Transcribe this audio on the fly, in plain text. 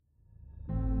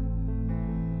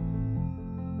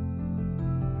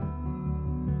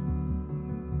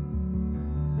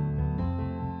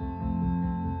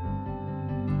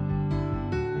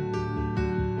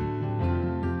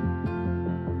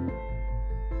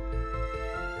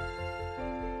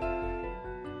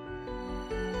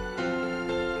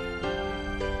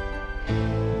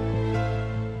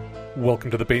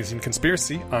Welcome to the Bayesian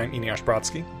Conspiracy. I'm Eneasz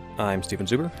Brodsky. I'm Steven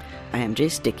Zuber. I am Jay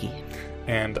Sticky.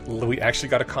 And we actually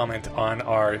got a comment on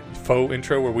our faux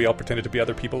intro where we all pretended to be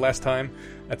other people last time.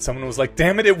 That someone was like,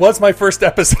 damn it was my first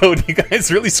episode. You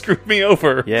guys really screwed me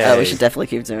over. Yeah, we should definitely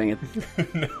keep doing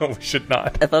it. No, we should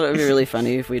not. I thought it would be really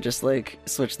funny if we just,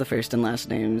 switch the first and last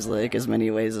names, as many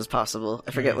ways as possible.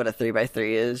 I forget what a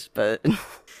 3x3 is, but...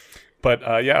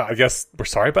 But, yeah, I guess we're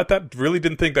sorry about that. Really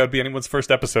didn't think that would be anyone's first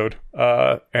episode.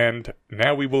 And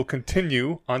now we will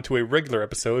continue onto a regular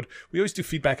episode. We always do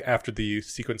feedback after the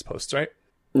sequence posts, right?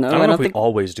 No, I don't know if we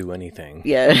always do anything.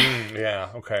 Yeah. Yeah,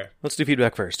 okay. Let's do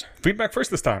feedback first. Feedback first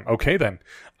this time. Okay, then.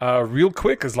 Real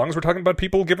quick, as long as we're talking about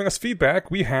people giving us feedback,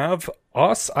 we have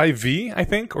OSIV, I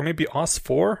think, or maybe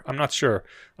OS4. I'm not sure.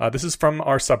 This is from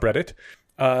our subreddit.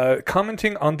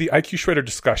 Commenting on the IQ Shredder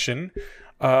discussion,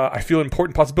 I feel an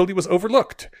important possibility was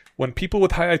overlooked. When people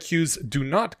with high IQs do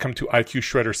not come to IQ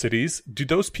Shredder cities, do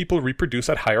those people reproduce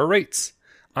at higher rates?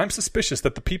 I'm suspicious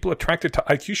that the people attracted to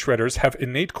IQ Shredders have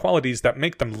innate qualities that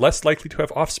make them less likely to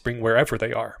have offspring wherever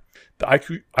they are. The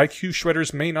IQ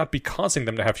Shredders may not be causing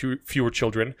them to have fewer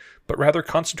children, but rather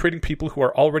concentrating people who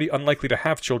are already unlikely to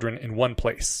have children in one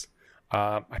place.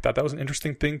 I thought that was an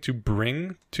interesting thing to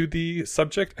bring to the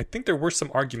subject. I think there were some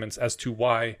arguments as to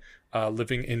why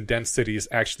living in dense cities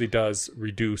actually does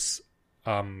reduce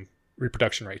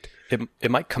reproduction rate.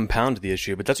 It might compound the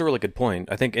issue, but that's a really good point.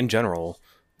 I think in general,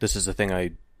 this is the thing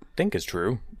I think is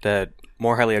true, that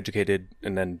more highly educated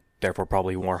and then therefore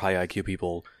probably more high IQ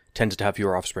people tend to have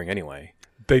fewer offspring anyway.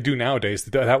 They do nowadays.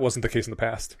 That wasn't the case in the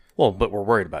past. Well, but we're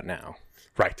worried about now.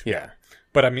 Right. Yeah.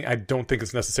 But I mean, I don't think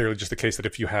it's necessarily just the case that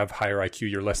if you have higher IQ,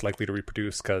 you're less likely to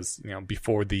reproduce because,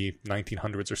 before the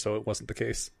 1900s or so, it wasn't the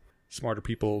case. Smarter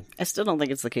people. I still don't think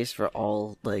it's the case for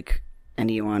all,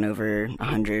 anyone over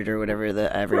 100 or whatever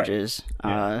the average is.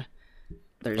 Yeah.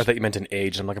 I thought you meant an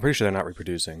age. I'm pretty sure they're not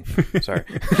reproducing. Sorry.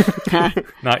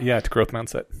 Not yet. Growth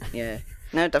mindset. Yeah.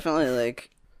 No, definitely,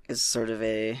 is sort of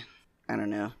I don't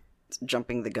know,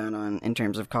 jumping the gun in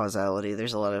terms of causality.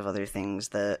 There's a lot of other things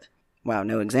that, wow,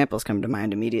 no examples come to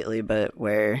mind immediately, but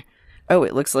where,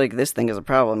 it looks like this thing is a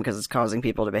problem because it's causing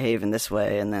people to behave in this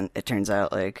way, and then it turns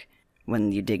out,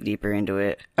 when you dig deeper into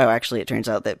it, it turns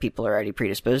out that people are already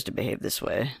predisposed to behave this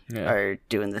way, are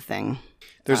doing the thing.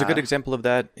 There's a good example of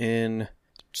that in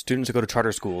students who go to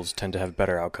charter schools tend to have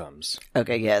better outcomes.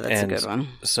 Okay, yeah, that's a good one.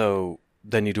 So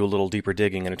then you do a little deeper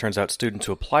digging, and it turns out students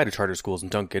who apply to charter schools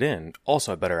and don't get in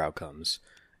also have better outcomes.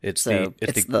 It's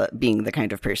being the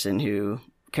kind of person who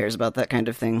cares about that kind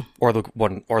of thing, or the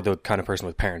kind of person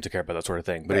with parents who care about that sort of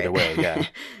thing. But Either way,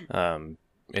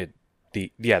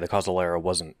 yeah, the causal error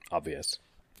wasn't obvious.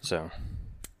 So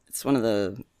it's one of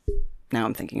the, now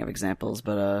I'm thinking of examples,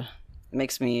 but it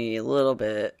makes me a little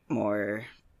bit more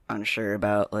unsure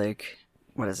about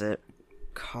what is it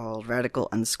called, radical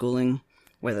unschooling,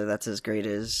 whether that's as great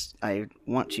as I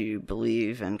want to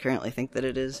believe and currently think that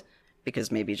it is,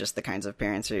 because maybe just the kinds of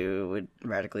parents who would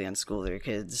radically unschool their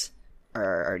kids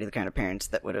are already the kind of parents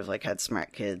that would have had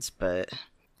smart kids. But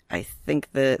I think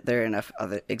that there are enough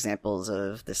other examples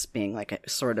of this being a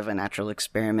sort of a natural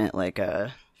experiment,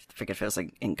 I forget if it was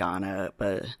in Ghana,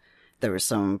 but there was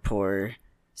some poor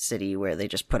city where they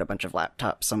just put a bunch of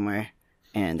laptops somewhere,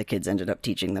 and the kids ended up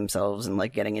teaching themselves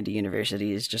and getting into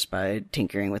universities just by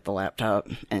tinkering with the laptop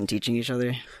and teaching each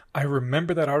other. I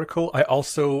remember that article. I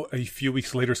also, a few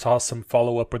weeks later, saw some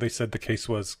follow-up where they said the case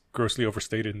was grossly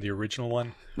overstated in the original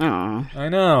one. Oh, I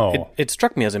know. It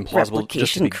struck me as implausible.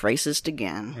 Replication crisis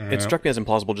again. Yeah. It struck me as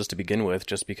implausible just to begin with,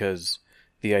 just because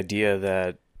the idea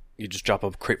that you just drop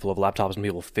a crate full of laptops and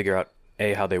people figure out,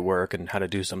 A, how they work and how to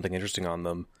do something interesting on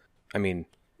them. I mean,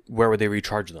 where would they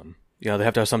recharge them? They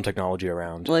have to have some technology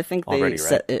around. Well, I think they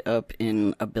set it up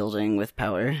in a building with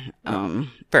power.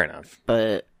 Fair enough.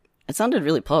 But it sounded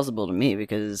really plausible to me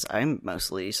because I'm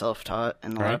mostly self-taught,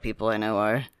 and a lot of people I know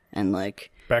are. And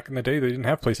back in the day, they didn't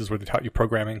have places where they taught you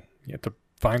programming. You had to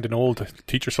find an old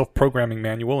teach yourself programming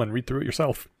manual and read through it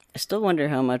yourself. I still wonder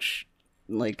how much,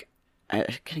 I'm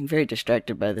getting very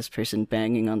distracted by this person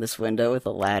banging on this window with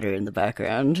a ladder in the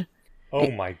background. Oh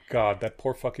my god, that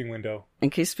poor fucking window. In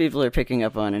case people are picking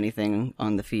up on anything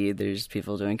on the feed, there's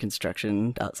people doing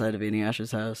construction outside of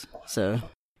Eneasz's house, so...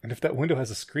 And if that window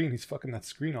has a screen, he's fucking that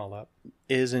screen all up.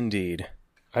 Is indeed.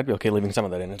 I'd be okay leaving some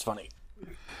of that in, it's funny.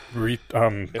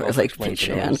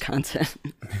 Patreon content.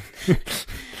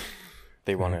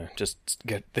 They want to just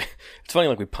get... It's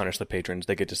funny, we punish the patrons.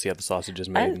 They get to see how the sausage is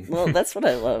made. Well, that's what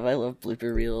I love. I love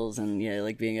blooper reels, and I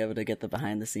like being able to get the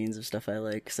behind the scenes of stuff I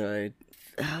like, so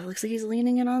looks like he's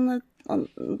leaning in on the...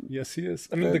 Yes, he is.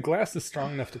 I mean, the glass is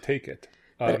strong enough to take it.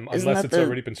 Unless it's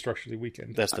already been structurally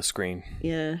weakened. That's the screen.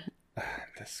 Yeah.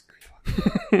 This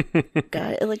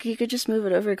guy, like, he could just move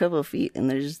it over a couple of feet, and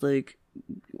there's like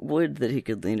wood that he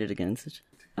could lean it against.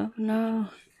 Oh no!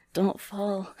 Don't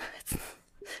fall. It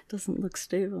doesn't look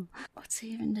stable. What's he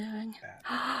even doing?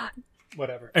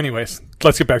 Whatever. Anyways,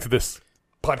 let's get back to this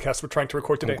podcast we're trying to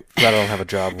record today. Glad I don't have a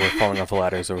job where falling off a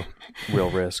ladder is a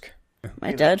real risk.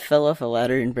 My dad fell off a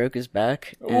ladder and broke his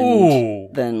back. And Ooh.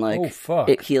 then, like, fuck.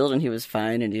 it healed and he was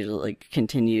fine, and he, like,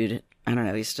 continued. I don't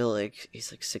know, he's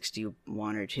like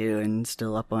 61 or 2 and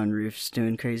still up on roofs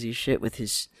doing crazy shit with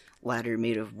his ladder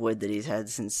made of wood that he's had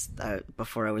since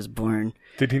before I was born.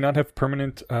 Did he not have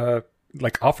permanent,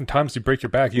 like, oftentimes you break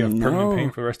your back, you have permanent pain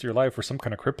for the rest of your life or some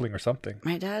kind of crippling or something?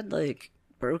 My dad, like,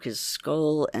 broke his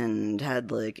skull and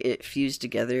had, like, it fused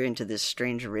together into this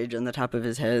strange ridge on the top of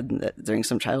his head during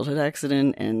some childhood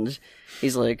accident, and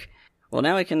he's like, well,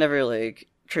 now I can never, like,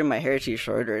 trim my hair too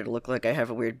short or it'll look like I have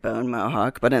a weird bone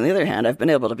mohawk, but on the other hand, I've been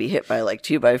able to be hit by, like,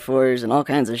 2x4s and all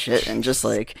kinds of shit, and just,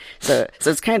 like, so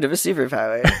it's kind of a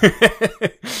superpower.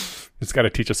 It's got to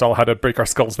teach us all how to break our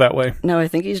skulls that way. No, I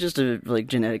think he's just a, like,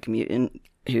 genetic mutant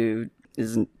who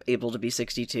isn't able to be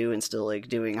 62 and still, like,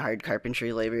 doing hard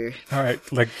carpentry labor. All right,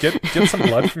 like, get some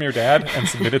blood from your dad and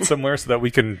submit it somewhere so that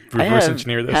we can reverse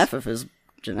engineer this. Half of his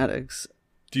genetics.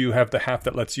 Do you have the half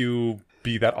that lets you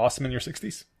be that awesome in your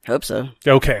 60s? Hope so.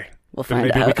 Okay. We'll then find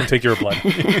maybe out. we can take your blood.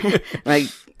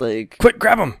 like, Quick,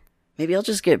 grab him! maybe I'll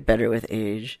just get better with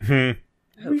age.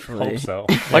 Hopefully. Hope so.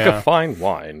 Like Yeah, a fine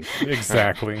wine.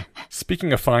 exactly.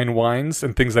 Speaking of fine wines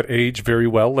and things that age very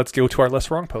well, let's go to our less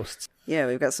wrong posts. Yeah,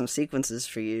 we've got some sequences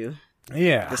for you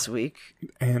Yeah. this week.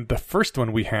 And the first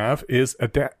one we have is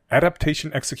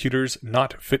adaptation executors,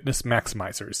 not fitness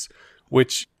maximizers,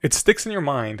 which it sticks in your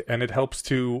mind and it helps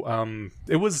to,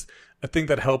 it was a thing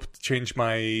that helped change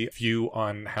my view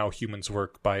on how humans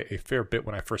work by a fair bit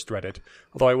when I first read it.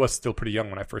 Although I was still pretty young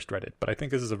when I first read it, but I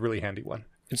think this is a really handy one.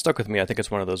 It stuck with me. I think it's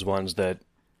one of those ones that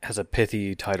has a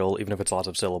pithy title, even if it's lots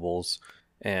of syllables,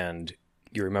 and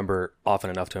you remember often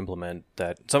enough to implement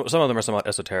that. Some of them are somewhat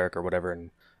esoteric or whatever,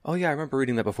 and oh yeah, I remember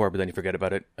reading that before, but then you forget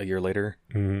about it a year later.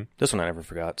 Mm-hmm. This one I never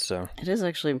forgot, so. It is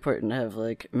actually important to have,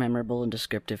 like, memorable and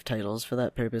descriptive titles for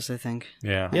that purpose, I think.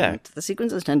 Yeah. Yeah. And the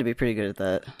sequences tend to be pretty good at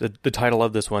that. The title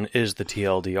of this one is the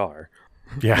TLDR.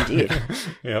 Yeah. Indeed.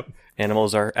 Yep.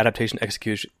 Animals are adaptation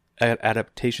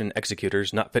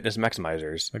executors, not fitness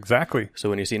maximizers. Exactly. So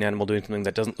when you see an animal doing something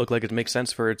that doesn't look like it makes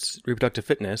sense for its reproductive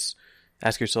fitness,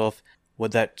 ask yourself,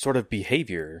 would that sort of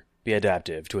behavior be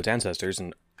adaptive to its ancestors?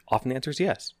 And often the answer is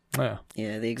yes. Yeah.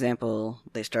 Yeah, the example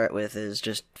they start with is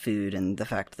just food and the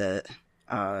fact that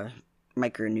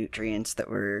micronutrients that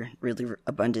were really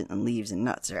abundant in leaves and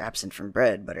nuts are absent from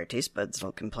bread, but our taste buds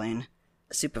don't complain.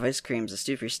 A soup of ice cream is a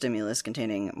super stimulus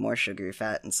containing more sugar,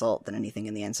 fat, and salt than anything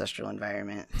in the ancestral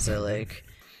environment. So, like,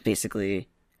 basically,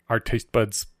 Our taste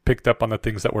buds picked up on the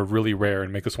things that were really rare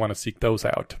and make us want to seek those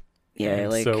out. yeah,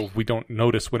 And like, so we don't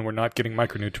notice when we're not getting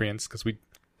micronutrients because we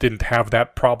didn't have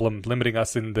that problem limiting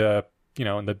us in the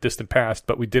distant past,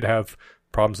 but we did have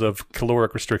problems of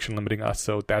caloric restriction limiting us.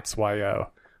 So that's why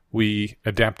we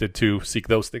adapted to seek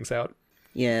those things out.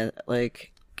 yeah,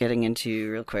 like, getting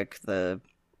into, real quick, the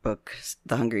book,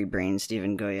 The Hungry Brain,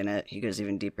 Stephen Goyenet, he goes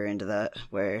even deeper into that,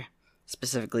 where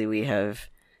specifically we have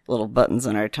little buttons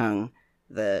on our tongue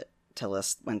that tell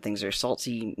us when things are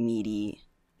salty, meaty,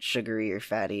 sugary, or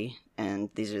fatty, and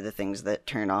these are the things that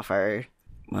turn off our,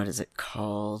 what is it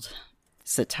called?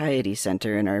 Satiety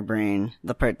center in our brain,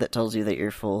 the part that tells you that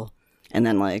you're full. And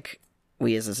then, like,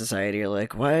 we as a society are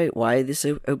like, why this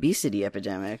obesity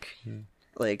epidemic?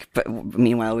 Like, but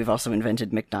meanwhile, we've also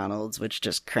invented McDonald's, which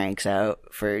just cranks out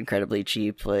for incredibly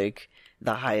cheap, like,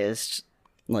 the highest,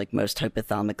 like, most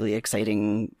hypothalamically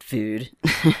exciting food.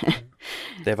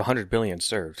 They have 100 billion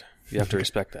served. You have to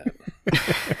respect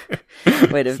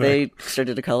that. Wait, have they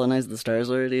started to colonize the stars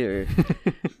already, or?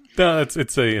 No,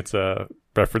 it's a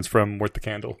reference from Worth the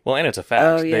Candle. Well, and it's a fact.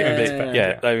 Oh, yeah.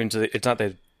 Yeah. I mean, it's not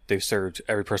that they've served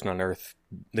every person on Earth.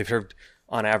 They've served,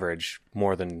 on average,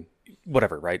 more than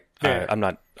whatever, right? Yeah.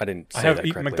 I didn't say I have that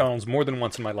eaten correctly. McDonald's more than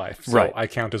once in my life, so Right. I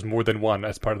count as more than one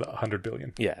as part of the 100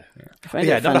 billion. Yeah. I find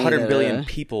Yeah, it not funny 100 that, billion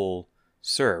people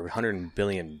served, 100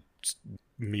 billion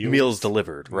meals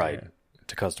delivered, right, Yeah.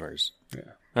 to customers.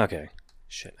 Yeah. Okay.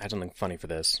 Shit, I had something funny for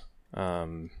this.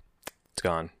 It's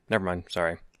gone. Never mind,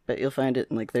 sorry. But you'll find it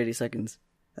in like 30 seconds.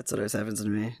 That's what always happens to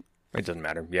me. It doesn't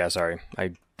matter. Yeah, sorry.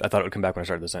 I thought it would come back when I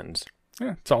started the sentence.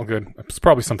 Yeah, it's all good. It's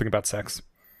probably something about sex.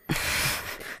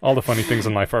 All the funny things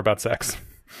in life are about sex.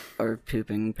 Or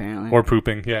pooping, apparently. Or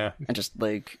pooping, yeah. I just,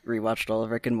 like, rewatched all of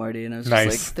Rick and Morty, and I was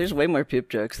Nice. just like, there's way more poop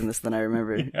jokes in this than I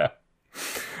remember. Yeah.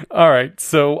 All right,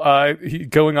 so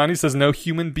going on, he says, no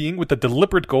human being with the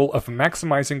deliberate goal of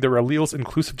maximizing their alleles'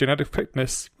 inclusive genetic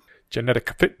fitness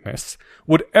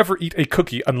would ever eat a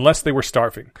cookie unless they were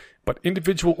starving. But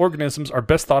individual organisms are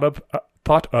best thought of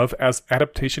as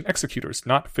adaptation executors,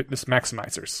 not fitness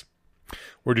maximizers.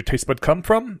 Where do taste buds come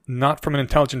from? Not from an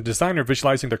intelligent designer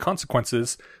visualizing their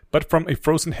consequences, but from a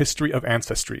frozen history of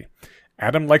ancestry.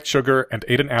 Adam liked sugar and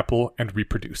ate an apple and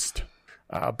reproduced.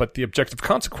 But the objective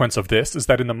consequence of this is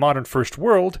that in the modern first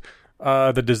world,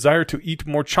 the desire to eat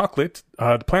more chocolate,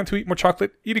 the plan to eat more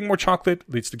chocolate, eating more chocolate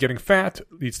leads to getting fat,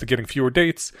 leads to getting fewer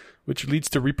dates, which leads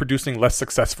to reproducing less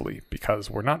successfully because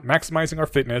we're not maximizing our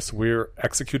fitness, we're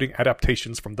executing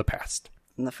adaptations from the past.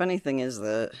 And the funny thing is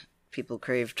that people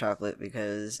crave chocolate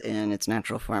because in its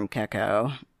natural form,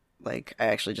 cacao, like I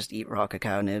actually just eat raw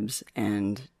cacao nibs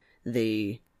and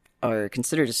they are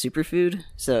considered a superfood.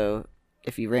 So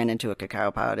if you ran into a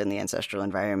cacao pod in the ancestral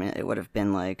environment, it would have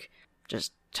been like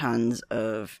just tons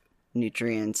of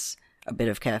nutrients, a bit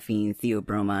of caffeine,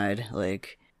 theobromide,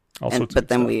 like. But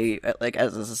then we, like,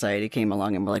 as a society, came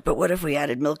along and we're like, but what if we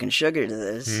added milk and sugar to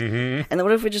this? Mm-hmm. And then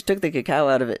what if we just took the cacao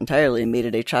out of it entirely and made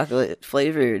it a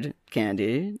chocolate-flavored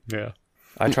candy? Yeah.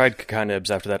 I tried cacao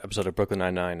nibs after that episode of Brooklyn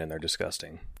Nine-Nine, and they're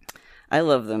disgusting. I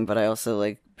love them, but I also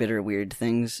like bitter, weird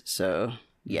things, so,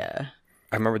 yeah.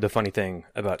 I remember the funny thing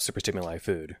about super stimuli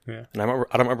food. Yeah. And I don't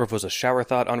remember if it was a shower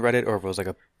thought on Reddit or if it was like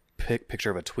a picture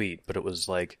of a tweet, but it was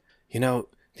like, the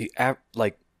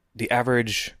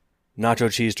average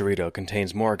nacho cheese Dorito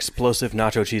contains more explosive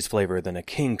nacho cheese flavor than a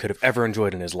king could have ever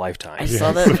enjoyed in his lifetime. I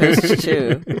saw that post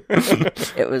too.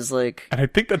 It was like... And I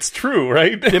think that's true,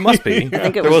 right? It must be. I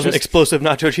think it there was wasn't explosive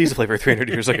nacho cheese flavor 300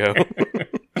 years ago.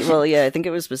 Well, yeah, I think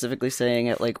it was specifically saying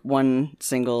that like one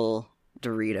single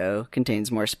Dorito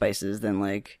contains more spices than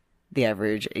like the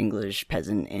average English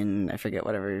peasant in, I forget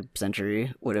whatever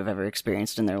century, would have ever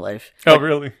experienced in their life. Oh,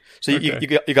 really? So okay.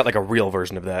 you got like a real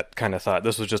version of that kind of thought.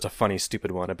 This was just a funny,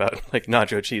 stupid one about like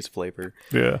nacho cheese flavor.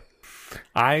 Yeah.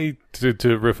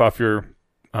 To riff off your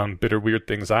bitter, weird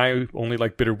things, I only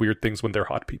like bitter, weird things when they're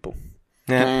hot people.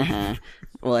 Yeah. Uh-huh.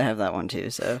 Well, I have that one too,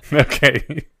 so.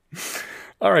 Okay.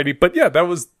 Alrighty, but yeah, that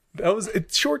was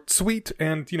it's short, sweet,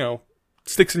 and,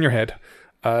 sticks in your head.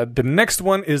 The next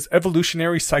one is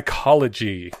evolutionary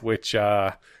psychology, which,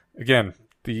 again,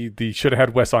 the should have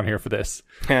had Wes on here for this.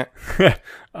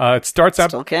 It starts out...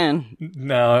 Still can.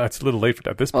 No, it's a little late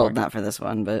at this point. Well, not for this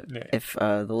one, but yeah. If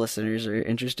the listeners are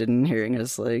interested in hearing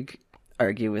us, like,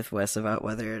 argue with Wes about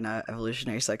whether or not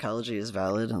evolutionary psychology is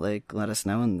valid, like, let us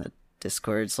know in the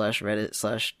Discord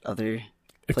 /Reddit /other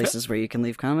places where you can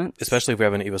leave comments. Especially if we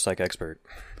have an EvoPsych expert.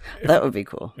 That would be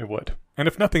cool. It would. And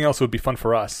if nothing else, it would be fun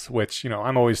for us, which,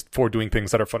 I'm always for doing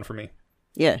things that are fun for me.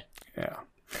 Yeah. Yeah.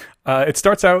 It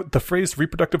starts out, the phrase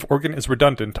reproductive organ is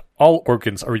redundant. All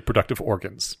organs are reproductive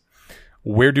organs.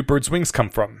 Where do birds' wings come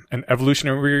from? An evolution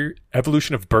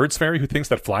of birds fairy who thinks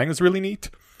that flying is really neat?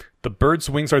 The birds'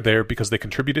 wings are there because they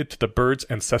contributed to the bird's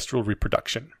ancestral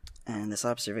reproduction. And this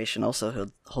observation also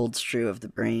holds true of the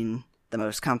brain, the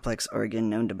most complex organ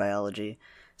known to biology.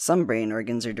 Some brain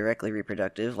organs are directly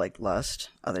reproductive, like lust.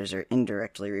 Others are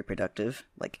indirectly reproductive,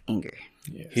 like anger.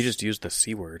 Yes. He just used the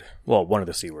C word. Well, one of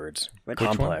the C words.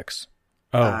 Complex.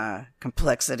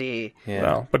 Complexity. Yeah.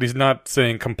 Well, but he's not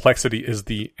saying complexity is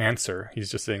the answer.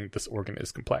 He's just saying this organ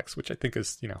is complex, which I think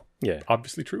is,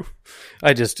 obviously true.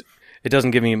 It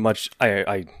doesn't give me much,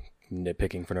 I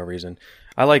nitpicking for no reason.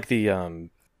 I like the,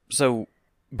 so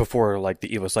before like the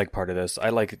EvoPsych part of this, I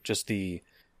like just the,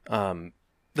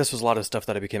 this was a lot of stuff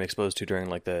that I became exposed to during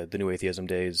like the New Atheism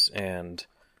days and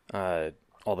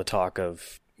all the talk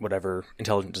of whatever,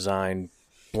 intelligent design,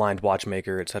 blind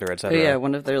watchmaker, et cetera, et cetera. Oh, yeah,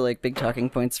 one of their like big talking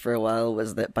points for a while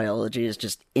was that biology is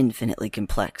just infinitely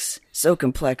complex. So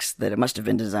complex that it must have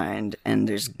been designed, and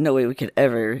there's no way we could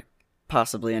ever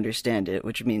possibly understand it,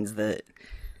 which means that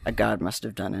a god must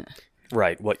have done it.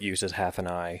 Right, what use is half an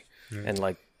eye. Mm. And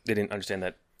like, they didn't understand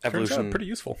that evolution... Turns out pretty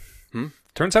useful.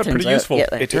 Turns out pretty useful. Yeah,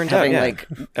 like, it turns out, like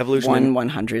evolution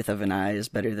 1/100th of an eye is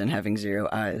better than having 0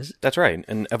 eyes. That's right.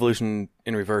 And evolution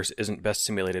in reverse isn't best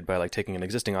simulated by like taking an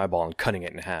existing eyeball and cutting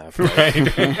it in half.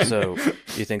 Right. So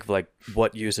you think of like,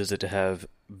 what use is it to have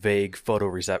vague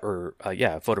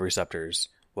photoreceptors?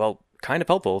 Well, kind of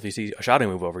helpful if you see a shadow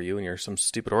move over you and you're some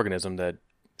stupid organism that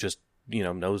just,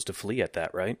 knows to flee at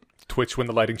that, right? Twitch when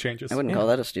the lighting changes. I wouldn't call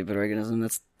that a stupid organism.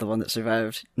 That's the one that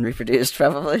survived and reproduced,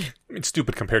 probably. I mean,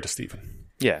 stupid compared to Steven.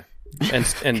 Yeah.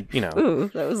 And you know.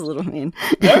 Ooh, that was a little mean.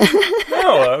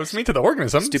 No, it was mean to the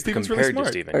organism. Stupid Steven's compared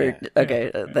really to smart. Steven.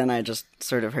 Okay, then I just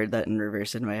sort of heard that in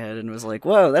reverse in my head and was like,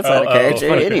 "Whoa, that's out of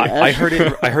character." Anyway. I heard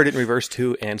it in reverse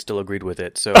too, and still agreed with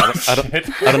it. So I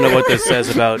don't know what this says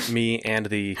about me and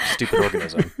the stupid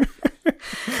organism.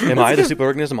 Am I the stupid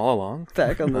organism all along?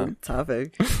 Back on the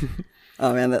topic.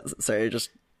 Oh man, sorry. Just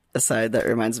aside, that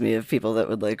reminds me of people that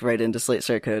would like write into Slate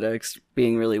Star Codex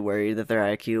being really worried that their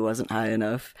IQ wasn't high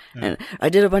enough. And I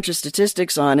did a bunch of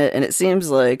statistics on it, and it seems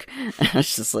like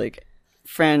it's just like,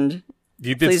 friend,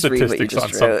 you did statistics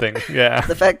on something. Yeah.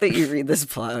 The fact that you read this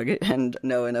blog and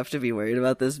know enough to be worried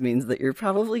about this means that you're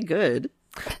probably good.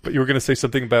 But you were going to say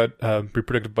something about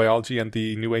reproductive biology and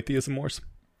the new atheism wars?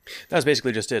 That was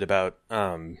basically just it about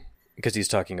because he's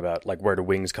talking about like where do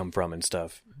wings come from and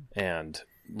stuff, and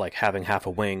like having half a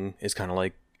wing is kind of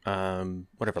like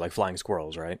whatever, like flying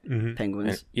squirrels, right? Mm-hmm. Penguins.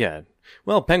 And, yeah.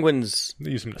 Well, penguins,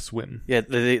 they use them to swim. Yeah,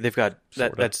 they've got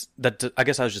that. That's I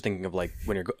guess I was just thinking of like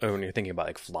when you're thinking about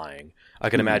like flying.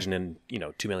 I can imagine in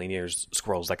 2 million years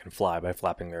squirrels that can fly by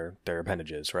flapping their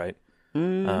appendages, right?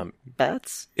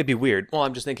 Bats? It'd be weird. Well,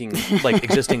 I'm just thinking like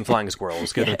existing flying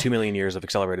squirrels, give them 2 million years of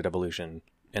accelerated evolution,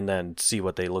 and then see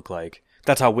what they look like.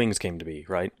 That's how wings came to be,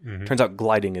 right? Mm-hmm. Turns out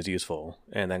gliding is useful,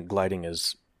 and then gliding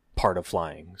is part of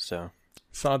flying. So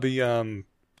saw the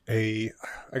I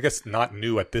guess not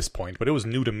new at this point, but it was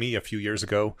new to me a few years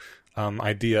ago.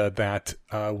 Idea that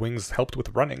wings helped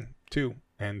with running too,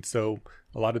 and so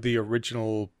a lot of the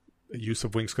original use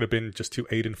of wings could have been just to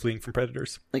aid in fleeing from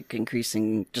predators, like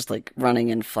increasing, just like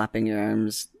running and flapping your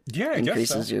arms. Yeah,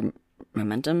 increases your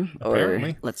momentum,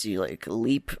 apparently. Or lets you like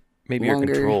leap. Maybe longer.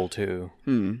 Your control too.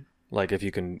 Like if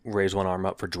you can raise one arm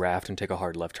up for draft and take a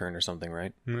hard left turn or something,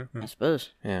 right? I suppose.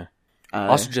 Yeah.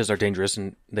 Ostriches are dangerous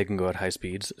and they can go at high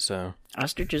speeds, so...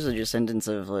 Ostriches are descendants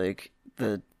of, like,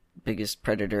 the biggest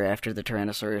predator after the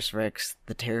Tyrannosaurus Rex,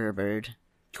 the terror bird.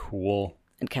 Cool.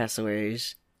 And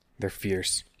cassowaries. They're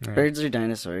fierce. Right. Birds are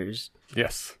dinosaurs.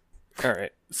 Yes. All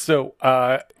right. So,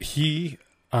 he...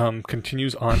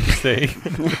 continues on to say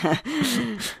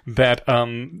that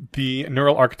the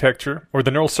neural architecture or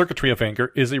the neural circuitry of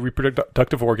anger is a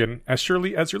reproductive organ as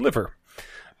surely as your liver.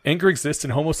 Anger exists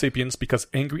in Homo sapiens because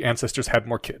angry ancestors had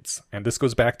more kids. And this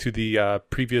goes back to the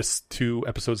previous 2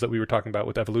 episodes that we were talking about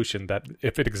with evolution, that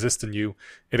if it exists in you,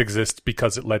 it exists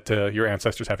because it led to your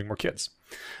ancestors having more kids.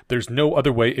 There's no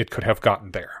other way it could have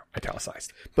gotten there.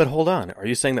 Italicized. But hold on. Are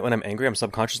you saying that when I'm angry, I'm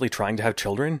subconsciously trying to have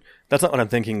children? That's not what I'm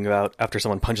thinking about after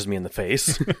someone punches me in the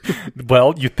face.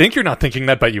 Well, you think you're not thinking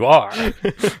that, but you are.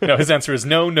 No, his answer is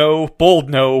no, bold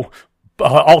no,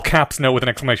 all caps no with an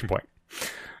exclamation point.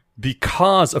 The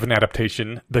cause of an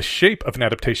adaptation, the shape of an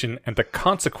adaptation, and the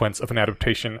consequence of an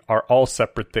adaptation are all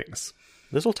separate things.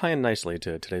 This will tie in nicely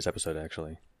to today's episode,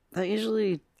 actually. That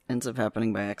usually ends up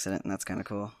happening by accident, and that's kind of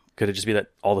cool. Could it just be that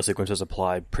all the sequences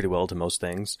apply pretty well to most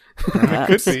things?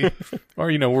 Could be. Or,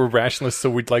 we're rationalists,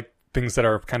 so we'd like things that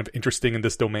are kind of interesting in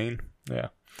this domain. Yeah.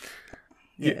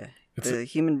 The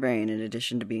human brain, in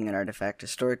addition to being an artifact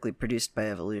historically produced by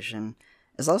evolution,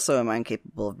 is also a mind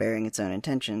capable of bearing its own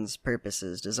intentions,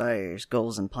 purposes, desires,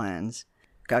 goals, and plans.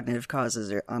 Cognitive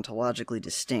causes are ontologically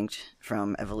distinct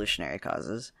from evolutionary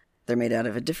causes. They're made out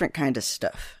of a different kind of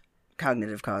stuff.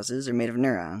 Cognitive causes are made of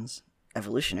neurons.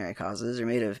 Evolutionary causes are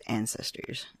made of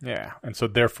ancestors. Yeah, and so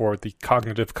therefore the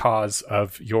cognitive cause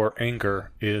of your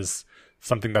anger is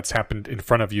something that's happened in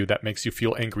front of you that makes you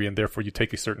feel angry, and therefore you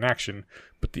take a certain action.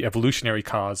 But the evolutionary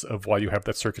cause of why you have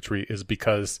that circuitry is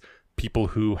because people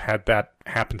who had that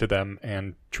happen to them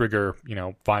and trigger,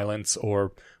 violence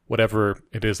or whatever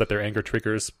it is that their anger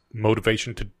triggers,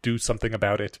 motivation to do something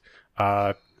about it,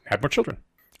 had more children.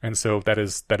 And so that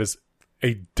is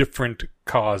a different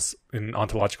cause in an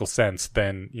ontological sense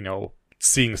than,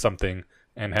 seeing something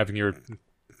and having your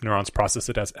neurons process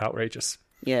it as outrageous.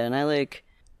 Yeah, and I like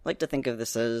to think of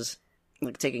this as,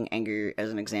 like, taking anger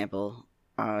as an example.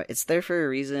 It's there for a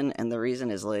reason, and the reason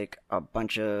is, like, a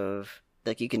bunch of...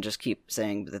 Like, you can just keep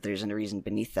saying that there's a reason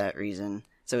beneath that reason.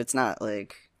 So it's not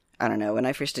like, I don't know, when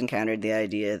I first encountered the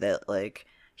idea that, like,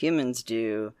 humans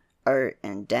do art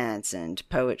and dance and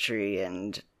poetry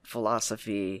and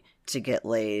philosophy to get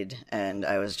laid, and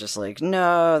I was just like,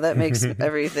 no, that makes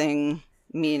everything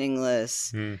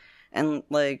meaningless. And,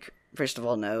 like, first of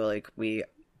all, no, like,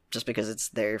 just because it's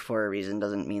there for a reason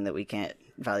doesn't mean that we can't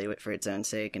value it for its own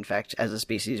sake. In fact, as a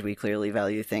species, we clearly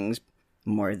value things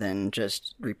more than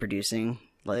just reproducing.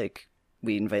 Like,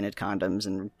 we invented condoms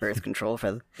and birth control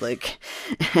for, like...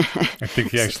 I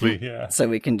think actually, yeah. So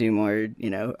we can do more,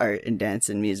 art and dance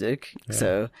and music. Yeah.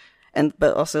 So,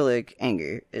 but also, like,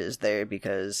 anger is there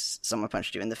because someone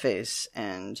punched you in the face,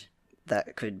 and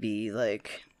that could be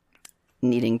like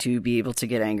needing to be able to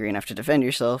get angry enough to defend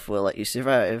yourself will let you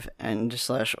survive, and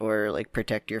or like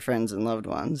protect your friends and loved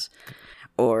ones.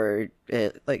 Or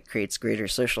it like creates greater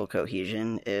social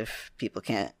cohesion if people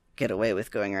can't get away with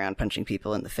going around punching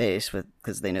people in the face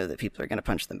because they know that people are going to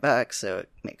punch them back. So it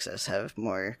makes us have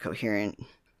more coherent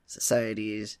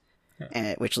societies,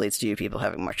 which leads to people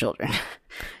having more children.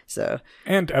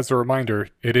 And as a reminder,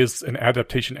 it is an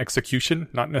adaptation execution,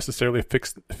 not necessarily a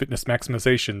fixed fitness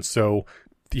maximization. So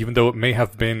even though it may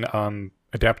have been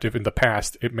adaptive in the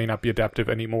past, it may not be adaptive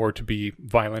anymore to be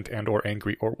violent and or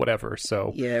angry or whatever.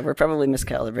 So yeah, we're probably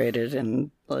miscalibrated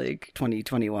in like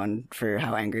 2021 for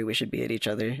how angry we should be at each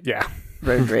other. Yeah.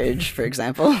 Road rage, for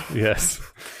example. Yes.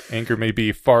 Anger may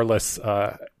be far less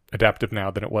adaptive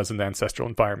now than it was in the ancestral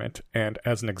environment. And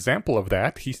as an example of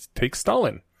that, he takes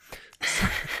Stalin.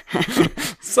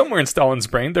 Somewhere in Stalin's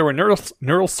brain, there were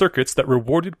neural circuits that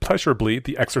rewarded pleasurably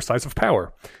the exercise of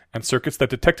power, and circuits that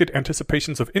detected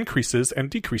anticipations of increases and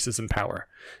decreases in power.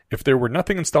 If there were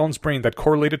nothing in Stalin's brain that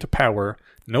correlated to power,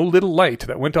 no little light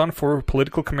that went on for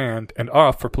political command and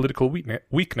off for political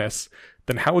weakness,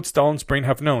 then how would Stalin's brain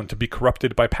have known to be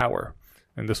corrupted by power?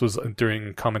 And this was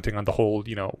during commenting on the whole,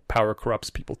 power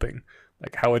corrupts people thing.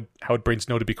 Like, how would brains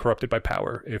know to be corrupted by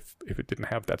power if it didn't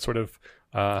have that sort of...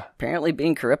 Apparently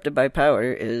being corrupted by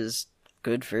power is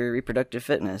good for reproductive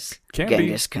fitness.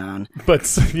 Genghis Khan.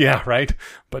 But, yeah, right?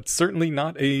 But certainly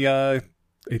not a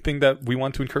thing that we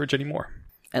want to encourage anymore.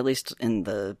 At least in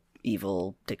the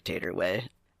evil dictator way.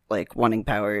 Like, wanting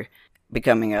power,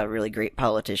 becoming a really great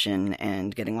politician,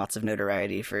 and getting lots of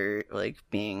notoriety for, like,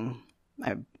 being...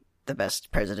 the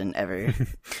best president ever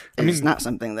is not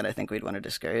something that I think we'd want to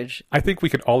discourage. I think we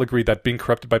could all agree that being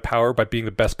corrupted by power by being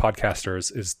the best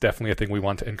podcasters is definitely a thing we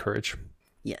want to encourage.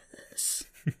 Yes.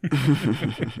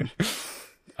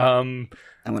 I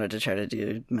wanted to try to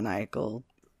do maniacal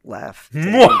laugh.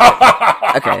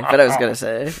 Okay, but I was going to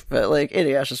say, but like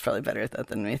Idiosh is probably better at that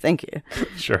than me. Thank you.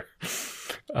 Sure.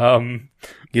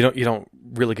 You don't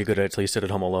really get good at it until you sit at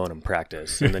home alone and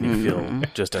practice, and then you feel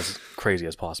just as crazy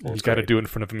as possible. You got to do it in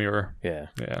front of a mirror. Yeah.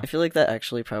 I feel like that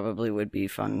actually probably would be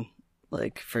fun,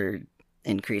 like for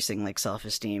increasing like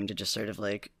self-esteem, to just sort of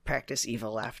like practice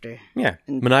evil laughter. Yeah,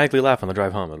 maniacally laugh on the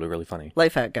drive home. It'll be really funny.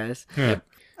 Life hack, guys. Yeah.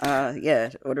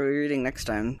 What are we reading next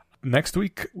time? Next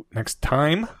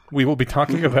time, we will be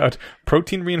talking about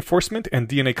protein reinforcement and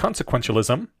DNA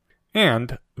consequentialism,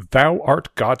 and Thou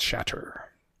Art God Shatter.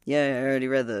 Yeah, I already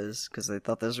read those, because I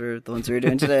thought those were the ones we were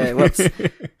doing today. Whoops.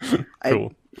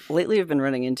 Cool. Lately have been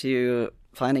running into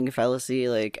finding a fallacy,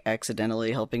 like,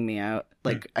 accidentally helping me out,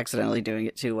 like, accidentally doing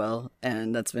it too well,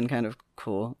 and that's been kind of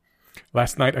cool.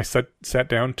 Last night, I sat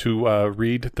down to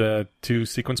read the 2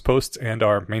 sequence posts and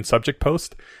our main subject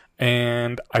post,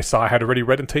 and I saw I had already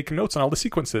read and taken notes on all the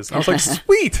sequences. And I was like,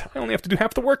 sweet! I only have to do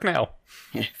half the work now.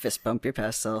 Yeah, fist bump your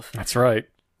past self. That's right.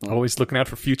 Always looking out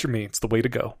for future me. It's the way to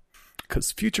go.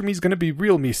 Because future me's going to be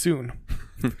real me soon.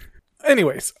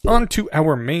 Anyways, on to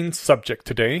our main subject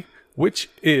today, which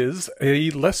is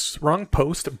a less wrong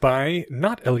post by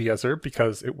not Eliezer,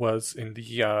 because it was in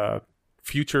the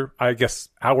future, I guess,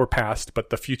 our past, but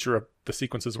the future of the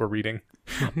sequences we're reading.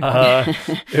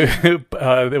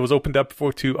 It was opened up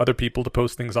to other people to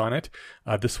post things on it.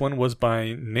 This one was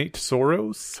by Nate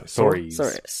Soares.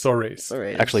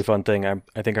 Actually, fun thing,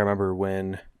 I think I remember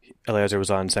when Eliezer was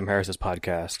on Sam Harris's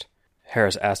podcast,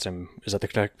 Harris asked him, is that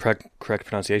the correct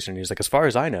pronunciation? And he's like, as far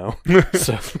as I know.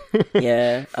 So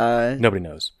yeah. Nobody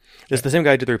knows. It's the same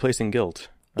guy who did the Replacing Guilt.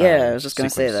 Yeah, I was just going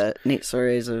to say that. Nate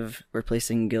Soares of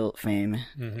Replacing Guilt fame.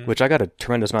 Mm-hmm. Which I got a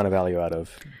tremendous amount of value out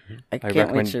of. I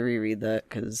can't wait to reread that,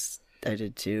 because I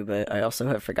did too, but I also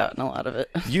have forgotten a lot of it.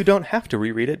 You don't have to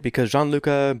reread it, because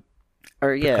Gianluca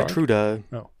Petruda,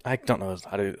 I don't know,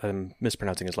 I'm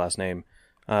mispronouncing his last name.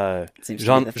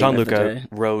 Gianluca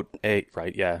wrote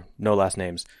no last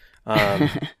names,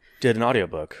 did an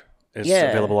audiobook. It's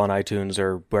available on iTunes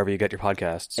or wherever you get your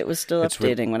podcasts. It was still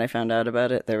updating when I found out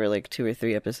about it. There were like 2 or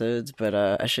 3 episodes, but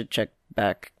I should check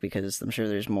back, because I'm sure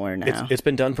there's more now. It's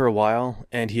been done for a while,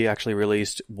 and he actually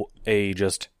released a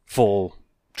just full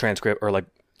transcript, or like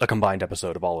a combined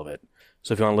episode of all of it.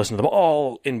 So if you want to listen to them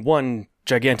all in one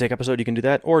gigantic episode, you can do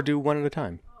that, or do one at a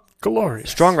time. Glorious.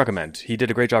 Strong recommend. He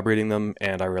did a great job reading them,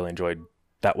 and I really enjoyed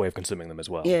that way of consuming them as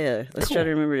well. Yeah, let's try to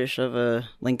remember to shove a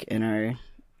link in our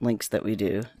links that we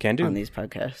do on these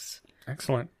podcasts.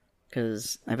 Excellent.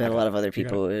 Because I bet a lot of other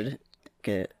people would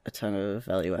get a ton of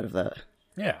value out of that.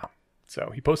 Yeah.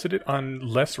 So he posted it on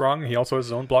Less Wrong. He also has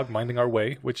his own blog, Minding Our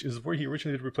Way, which is where he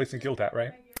originally did Replacing Guilt at,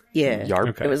 right? Yeah.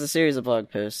 Okay. It was a series of blog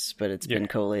posts, but it's been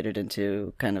collated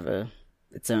into kind of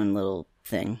its own little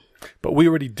thing. But we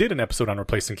already did an episode on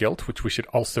replacing guilt, which we should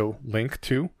also link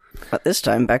to. But this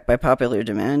time, backed by popular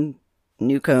demand,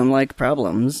 Newcomblike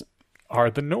problems are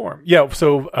the norm. Yeah,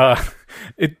 so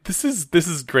this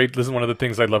is great. This is one of the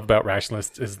things I love about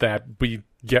rationalists, is that we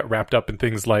get wrapped up in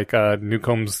things like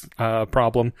Newcomb's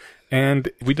problem, and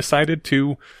we decided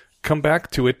to come back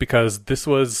to it because this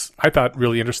was, I thought,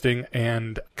 really interesting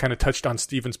and kind of touched on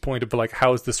Stephen's point of like,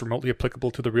 how is this remotely applicable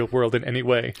to the real world in any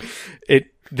way?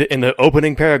 In the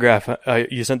opening paragraph,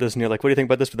 you sent this and you're like, what do you think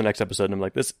about this for the next episode? And I'm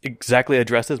like, this exactly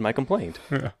addresses my complaint.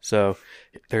 Yeah. So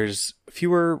there's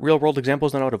fewer real world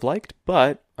examples than I would have liked,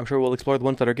 but I'm sure we'll explore the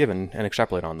ones that are given and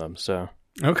extrapolate on them. So.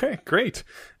 Okay, great.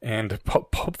 And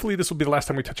hopefully this will be the last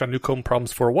time we touch on Newcomb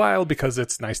problems for a while, because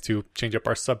it's nice to change up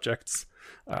our subjects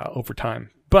over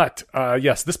time. But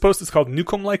yes, this post is called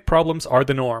Newcomblike Problems Are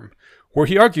the Norm, where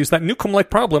he argues that Newcomblike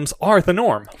problems are the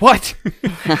norm. What?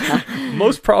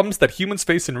 Most problems that humans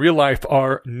face in real life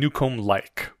are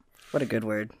Newcomb-like. What a good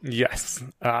word. Yes.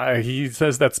 He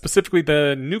says that specifically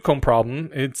the Newcomb problem,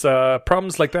 it's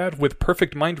problems like that with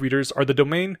perfect mind readers are the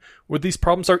domain where these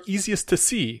problems are easiest to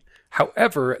see.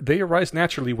 However, they arise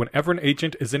naturally whenever an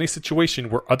agent is in a situation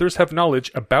where others have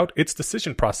knowledge about its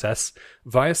decision process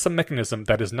via some mechanism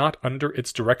that is not under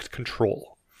its direct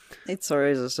control. Nate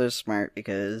Soares is so smart,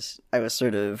 because I was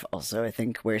sort of also, I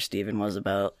think, where Stephen was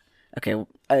about, okay,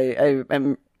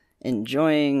 I'm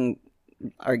enjoying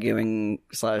arguing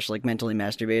 / like mentally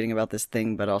masturbating about this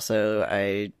thing, but also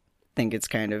I think it's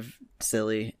kind of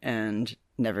silly and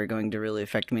never going to really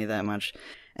affect me that much.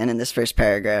 And in this first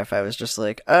paragraph, I was just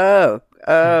like, oh,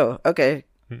 okay.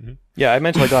 Mm-hmm. Yeah, I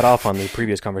mentally got off on the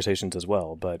previous conversations as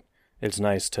well, but it's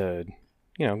nice to,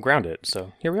 ground it.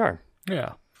 So here we are.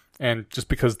 Yeah. And just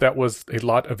because that was a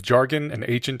lot of jargon, an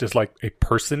agent is like a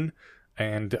person.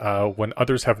 And when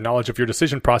others have knowledge of your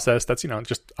decision process, that's,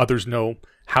 just others know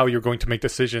how you're going to make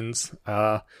decisions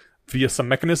via some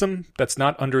mechanism that's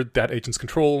not under that agent's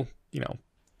control,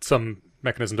 some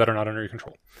mechanisms that are not under your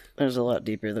control. There's a lot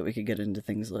deeper that we could get into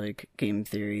things like game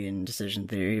theory and decision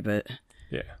theory, but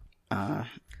yeah.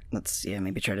 Let's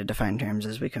maybe try to define terms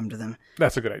as we come to them.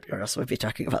 That's a good idea. Or else we'd be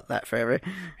talking about that forever.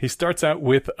 He starts out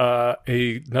with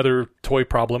another toy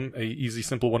problem, a easy,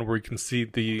 simple one where you can see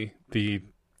the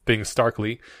thing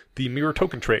starkly. The mirror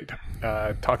token trade,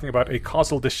 talking about a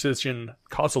causal decision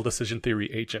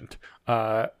theory agent.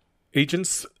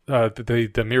 Agents,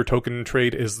 the mirror token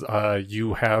trade is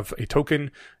you have a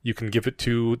token, you can give it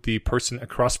to the person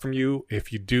across from you.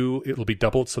 If you do, it'll be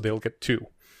doubled, so they'll get 2.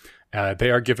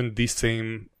 They are given the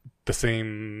same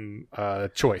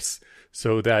choice,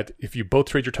 so that if you both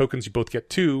trade your tokens, you both get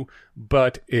 2.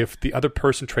 But if the other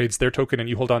person trades their token and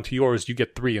you hold on to yours, you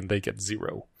get 3 and they get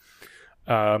 0.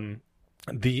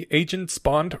 The agent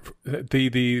spawned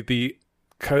the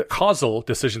causal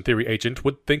decision theory agent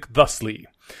would think thusly.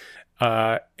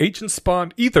 Agents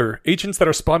that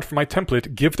are spawned from my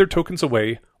template give their tokens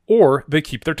away, or they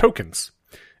keep their tokens.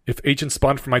 If agents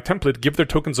spawned from my template give their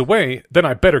tokens away, then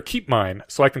I better keep mine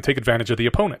so I can take advantage of the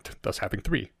opponent, thus having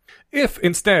 3. If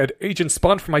instead agents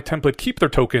spawned from my template keep their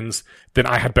tokens, then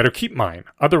I had better keep mine.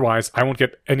 Otherwise, I won't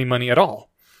get any money at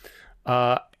all.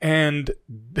 And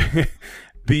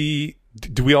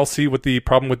do we all see what the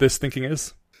problem with this thinking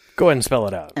is? Go ahead and spell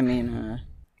it out. I mean,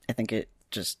 I think it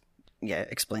just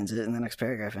explains it in the next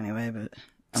paragraph anyway, but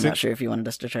I'm not sure if you wanted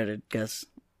us to try to guess,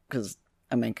 because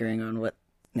I'm anchoring on what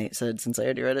Nate said since I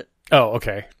already read it. Oh,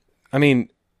 okay. I mean,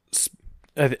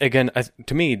 again,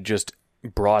 to me, just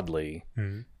broadly,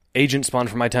 agent spawned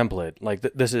from my template. Like,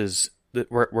 this is,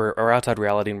 we're outside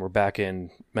reality and we're back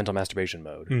in mental masturbation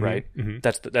mode, right? Mm-hmm.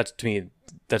 That's to me,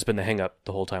 that's been the hang up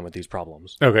the whole time with these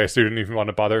problems. Okay, so you didn't even want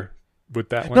to bother with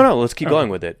that one? No, let's keep going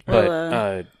with it.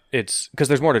 But it's because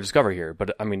there's more to discover here.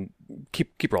 But I mean,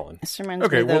 keep rolling. This reminds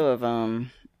me though of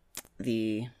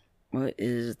what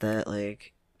is that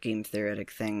like game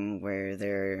theoretic thing where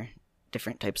there are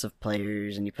different types of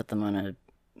players and you put them on a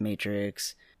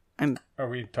matrix. Are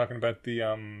we talking about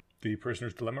the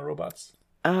Prisoner's Dilemma robots?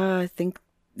 I think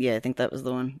that was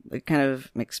the one. It kind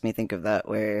of makes me think of that,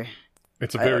 where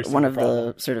it's a very one of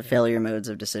the sort of failure modes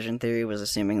of decision theory was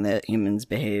assuming that humans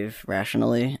behave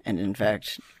rationally, and in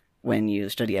fact, when you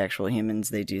study actual humans,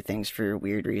 they do things for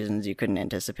weird reasons you couldn't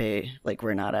anticipate. Like,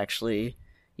 we're not actually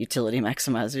utility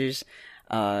maximizers.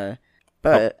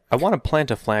 But I want to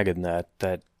plant a flag in that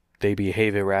they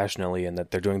behave irrationally and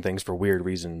that they're doing things for weird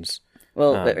reasons.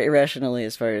 Well, but irrationally,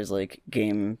 as far as like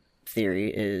game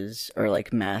theory is, or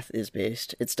like math is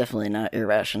based, it's definitely not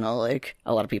irrational. Like,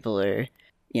 a lot of people are,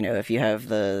 if you have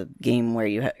the game where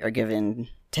you are given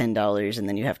 $10 and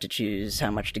then you have to choose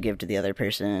how much to give to the other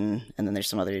person, and then there's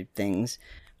some other things,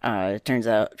 It turns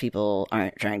out people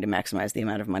aren't trying to maximize the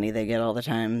amount of money they get all the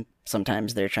time.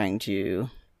 Sometimes they're trying to,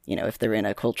 if they're in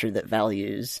a culture that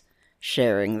values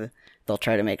sharing, they'll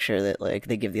try to make sure that, like,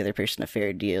 they give the other person a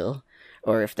fair deal.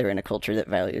 Or if they're in a culture that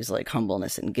values, like,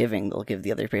 humbleness and giving, they'll give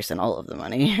the other person all of the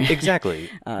money. Exactly.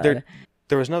 There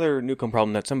was another Newcomb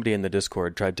problem that somebody in the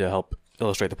Discord tried to help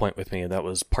illustrate the point with me. That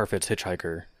was Parfit's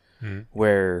Hitchhiker,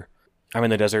 where I'm in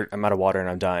the desert, I'm out of water, and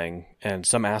I'm dying, and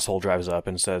some asshole drives up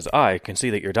and says, I can see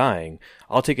that you're dying.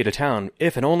 I'll take you to town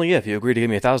if and only if you agree to give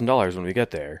me $1,000 when we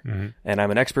get there. And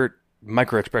I'm an expert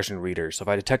micro-expression reader, so if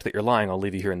I detect that you're lying, I'll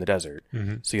leave you here in the desert.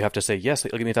 So you have to say, yes,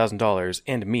 you'll give me $1,000,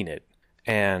 and mean it.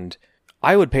 And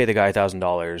I would pay the guy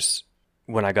 $1,000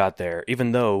 when I got there,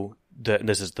 even though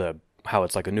this is how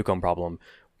it's like a Newcomb problem.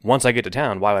 Once I get to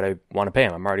town, why would I want to pay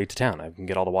him? I'm already to town. I can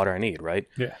get all the water I need, right?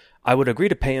 Yeah. I would agree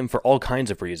to pay him for all kinds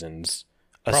of reasons.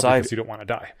 Probably because you don't want to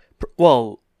die.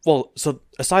 Well, so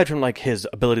aside from like his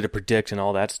ability to predict and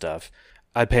all that stuff,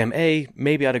 I'd pay him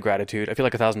maybe out of gratitude. I feel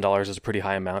like $1,000 is a pretty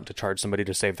high amount to charge somebody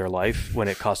to save their life when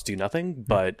it costs you nothing,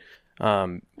 but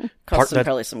costs him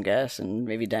probably some gas and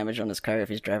maybe damage on his car if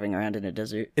he's driving around in a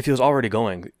desert. If he was already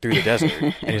going through the desert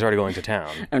and he's already going to town.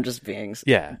 I'm just being so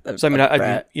I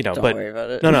mean, don't worry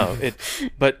about it. No,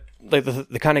 but like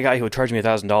the kind of guy who would charge me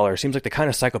 $1,000 seems like the kind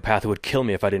of psychopath who would kill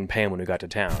me if I didn't pay him when we got to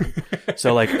town.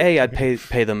 So like, I'd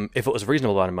pay them if it was a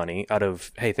reasonable amount of money out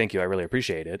of, hey, thank you, I really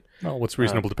appreciate it. Well, what's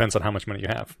reasonable depends on how much money you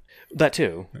have. That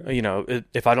too.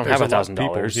 If I don't have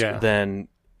 $1,000, then,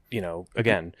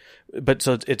 again, but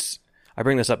so I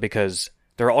bring this up because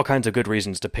there are all kinds of good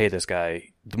reasons to pay this guy.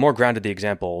 The more grounded the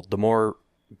example, the more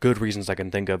good reasons I can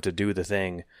think of to do the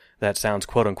thing that sounds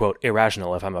quote unquote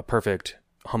irrational if I'm a perfect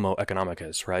homo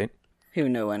economicus, right? Who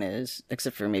no one is,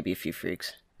 except for maybe a few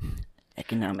freaks.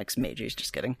 Economics majors,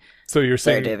 just kidding. So you're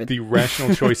saying David. The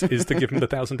rational choice is to give him the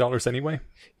 $1,000 anyway?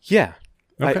 Yeah.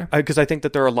 Okay. Because I think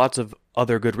that there are lots of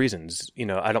other good reasons.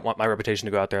 I don't want my reputation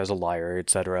to go out there as a liar,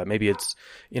 etc. Maybe it's,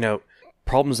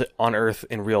 problems on Earth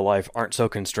in real life aren't so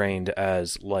constrained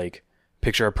as, like,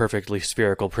 picture a perfectly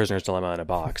spherical prisoner's dilemma in a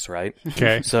box, right?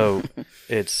 Okay. So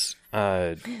it's,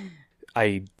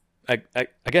 again,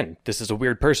 this is a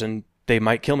weird person. They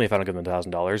might kill me if I don't give them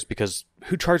 $1,000 because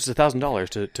who charges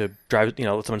 $1,000 to drive,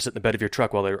 let someone sit in the bed of your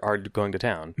truck while they are going to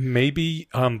town? Maybe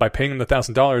by paying them the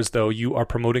 $1,000, though, you are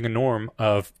promoting a norm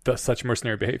of such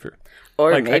mercenary behavior.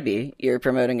 Or maybe you're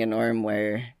promoting a norm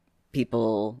where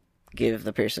people give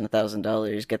the person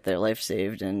 $1,000, get their life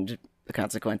saved, and the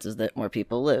consequence is that more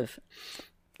people live.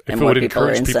 And more people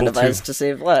are incentivized to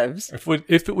save lives.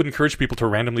 If it would encourage people to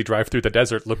randomly drive through the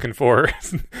desert looking for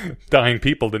dying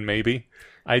people, then maybe.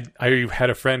 I had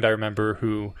a friend I remember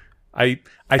who I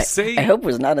hope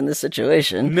was not in this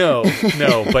situation. No,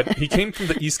 but he came from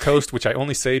the East Coast, which I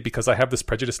only say because I have this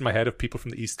prejudice in my head of people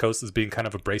from the East Coast as being kind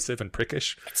of abrasive and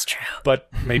prickish. It's true. But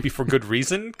maybe for good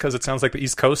reason, because it sounds like the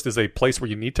East Coast is a place where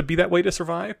you need to be that way to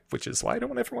survive, which is why I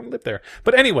don't ever want to live there.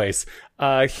 But anyways,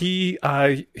 he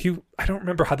I don't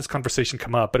remember how this conversation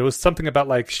came up, but it was something about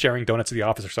like sharing donuts at the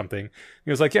office or something.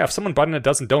 He was like, yeah, if someone brought in a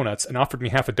dozen donuts and offered me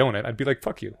half a donut, I'd be like,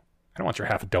 fuck you. I don't want your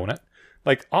half a donut.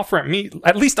 Like,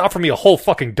 at least offer me a whole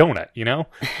fucking donut,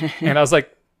 And I was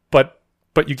like, but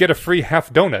you get a free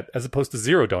half donut as opposed to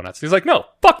 0 donuts. He's like, no,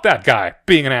 fuck that guy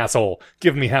being an asshole,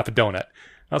 giving me half a donut.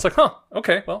 I was like, huh,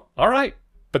 okay, well, all right.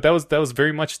 But that was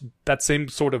very much that same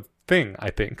sort of thing, I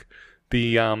think.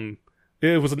 It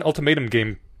was an ultimatum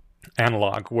game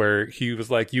analog where he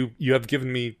was like, you have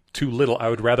given me too little. I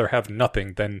would rather have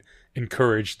nothing than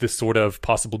encourage this sort of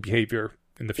possible behavior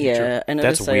in the future. Yeah, I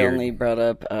noticed I only brought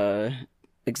up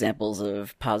examples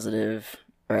of positive,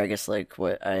 or I guess like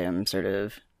what I am sort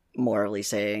of morally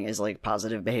saying is like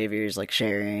positive behaviors like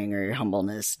sharing or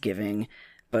humbleness, giving,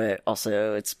 but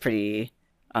also it's pretty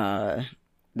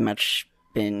much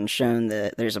been shown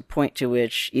that there's a point to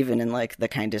which even in like the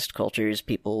kindest cultures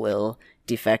people will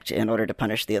defect in order to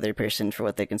punish the other person for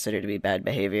what they consider to be bad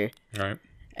behavior. Right.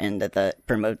 And that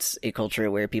promotes a culture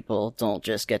where people don't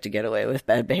just get away with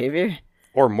bad behavior.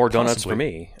 Or more donuts for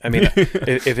me. I mean,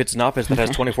 if it's an office that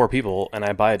has 24 people and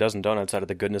I buy a dozen donuts out of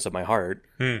the goodness of my heart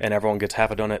and everyone gets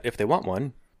half a donut if they want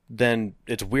one, then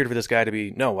it's weird for this guy to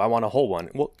be, no, I want a whole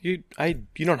one. Well, you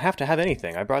don't have to have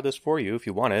anything. I brought this for you if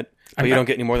you want it, but you don't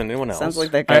get any more than anyone else. Sounds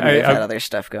like that guy may have had other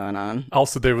stuff going on.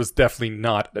 Also, there was definitely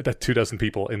not 24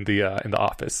 people in the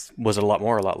office. Was it a lot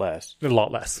more or a lot less? A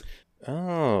lot less.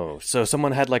 Oh, so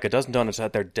someone had like a dozen donuts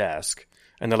at their desk,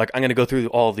 And they're like, I'm going to go through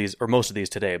all of these, or most of these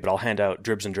today, but I'll hand out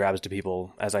dribs and drabs to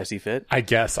people as I see fit. I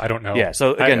guess. I don't know. Yeah,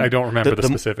 so again, I don't remember the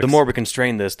specifics. The more we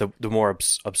constrain this, the more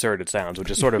absurd it sounds,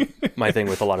 which is sort of my thing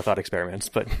with a lot of thought experiments,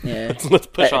 but let's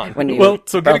push on. When you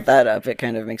brought that up, it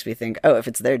kind of makes me think, oh, if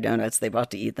it's their donuts they bought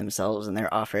to eat themselves and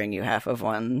they're offering you half of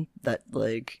one, that,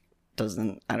 like,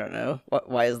 doesn't, I don't know.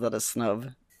 Why is that a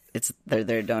snub? They're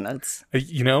their donuts.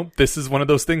 This is one of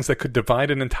those things that could divide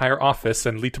an entire office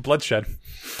and lead to bloodshed.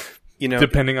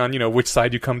 Depending on, which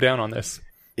side you come down on this.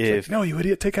 If no, you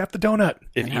idiot, take half the donut.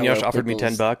 If Enos offered me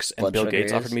 $10 and Bill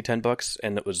Gates offered me $10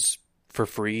 and it was for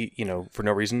free, for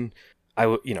no reason, I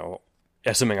would,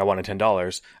 assuming I wanted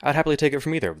 $10, I'd happily take it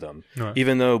from either of them. Right.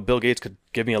 Even though Bill Gates could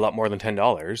give me a lot more than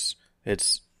 $10,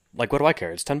 it's like, what do I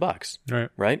care? It's $10,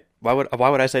 right? Why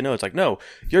would I say no? It's like, no,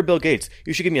 you're Bill Gates.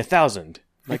 You should give me 1,000.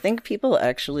 I think people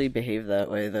actually behave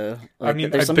that way, though.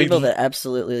 Like, there's some people that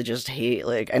absolutely just hate,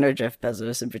 like, I know Jeff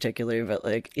Bezos in particular, but,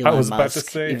 like, Elon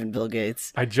Musk, even Bill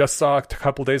Gates. I just saw a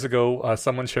couple days ago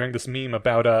someone sharing this meme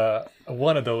about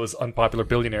one of those unpopular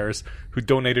billionaires who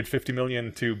donated $50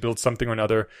 million to build something or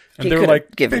another. And they were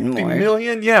like, $50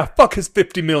 million? Yeah, fuck his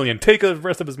 $50 million. Take the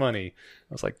rest of his money.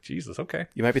 I was like, Jesus, okay.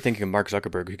 You might be thinking of Mark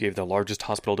Zuckerberg, who gave the largest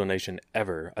hospital donation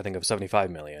ever, I think of $75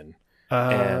 million.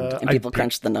 And people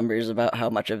crunched the numbers about how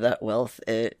much of that wealth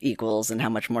it equals and how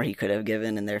much more he could have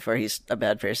given, and therefore he's a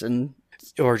bad person.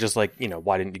 Or just like,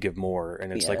 why didn't you give more?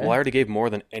 And it's like, well, I already gave more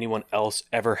than anyone else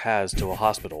ever has to a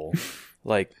hospital.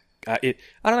 Like, I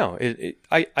don't know.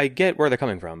 I get where they're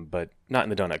coming from, but not in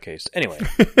the donut case. Anyway,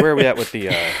 where are we at with the...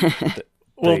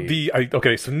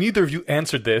 okay, so neither of you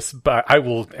answered this, but I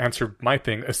will answer my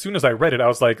thing. As soon as I read it, I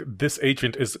was like, this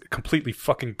agent is completely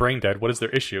fucking brain dead. What is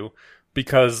their issue?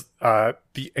 Because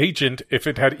the agent, if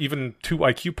it had even 2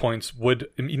 IQ points, would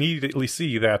immediately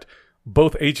see that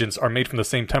both agents are made from the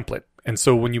same template. And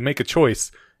so when you make a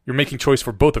choice, you're making choice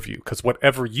for both of you, because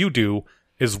whatever you do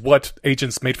is what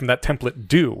agents made from that template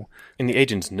do. And the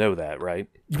agents know that, right?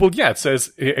 Well, yeah, it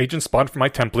says agent spawned from my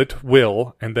template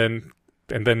will, and then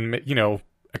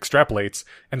extrapolates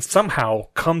and somehow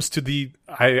comes to the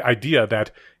idea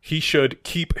that he should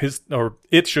keep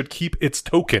it should keep its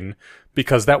token,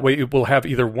 because that way it will have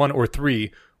either 1 or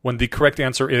 3, when the correct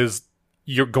answer is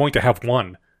you're going to have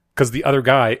 1, because the other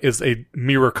guy is a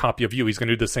mirror copy of you. He's going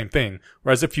to do the same thing.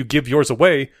 Whereas if you give yours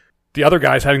away, the other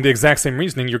guy's having the exact same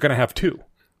reasoning, you're going to have 2.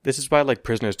 This is why, like,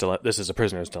 this is a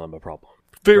prisoner's dilemma problem.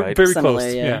 Very, right? very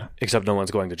close. Yeah. Except no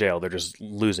one's going to jail. They're just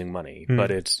losing money. But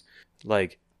it's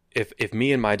like, if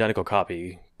me and my identical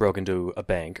copy broke into a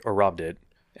bank or robbed it,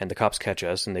 and the cops catch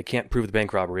us, and they can't prove the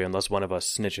bank robbery unless one of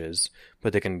us snitches,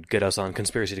 but they can get us on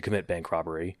conspiracy to commit bank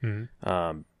robbery,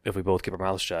 if we both keep our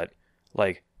mouths shut.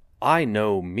 Like, I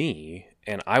know me,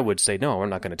 and I would say, no, I'm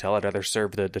not going to tell. I'd rather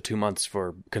serve the 2 months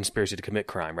for conspiracy to commit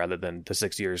crime rather than the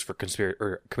 6 years for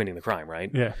committing the crime, right?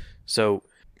 Yeah. So,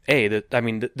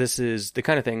 this is the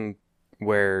kind of thing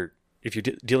where if you're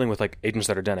dealing with, like, agents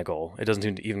that are identical, it doesn't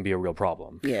seem to even be a real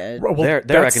problem. Yeah. Well,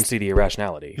 there I can see the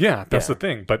irrationality. Yeah, that's the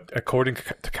thing. But according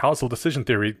to causal decision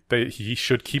theory, he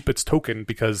should keep its token,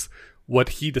 because what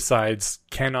he decides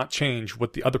cannot change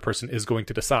what the other person is going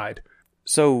to decide.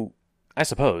 So, I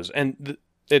suppose, and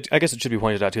I guess it should be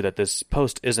pointed out, too, that this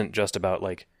post isn't just about,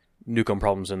 like, Newcomb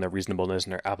problems and their reasonableness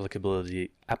and their applicability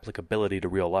to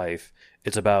real life.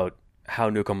 It's about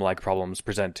how Newcomb-like problems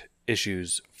present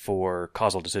issues for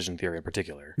causal decision theory in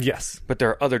particular. Yes. But there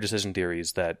are other decision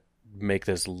theories that make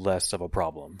this less of a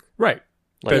problem. Right.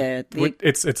 Like,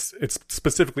 it's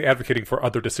specifically advocating for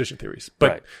other decision theories.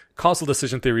 But causal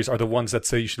decision theories are the ones that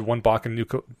say you should one box in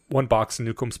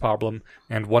Newcomb's problem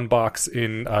and 1 box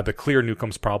in the clear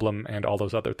Newcomb's problem and all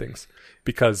those other things.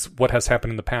 Because what has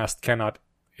happened in the past cannot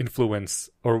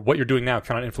influence, or what you're doing now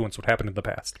cannot influence what happened in the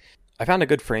past. I found a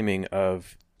good framing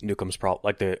of Newcomb's problem,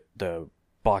 like the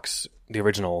box, the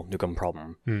original Newcomb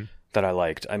problem that I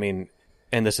liked. I mean,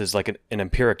 and this is like an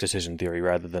empiric decision theory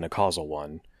rather than a causal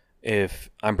one. If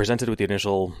I'm presented with the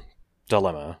initial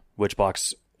dilemma, which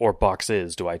box or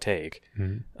boxes do I take?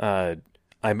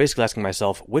 I'm basically asking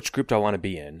myself, which group do I want to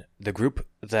be in? The group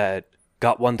that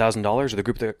got $1,000 or the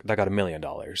group that got $1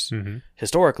 million?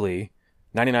 Historically,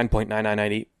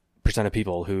 99.9998% of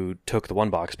people who took the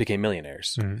 1 box became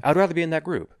millionaires. I'd rather be in that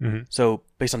group. So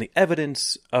based on the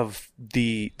evidence of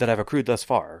that I've accrued thus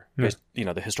far, based,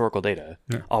 the historical data,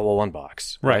 I'll will 1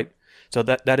 box. Right. So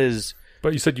that is.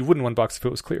 But you said you wouldn't 1 box if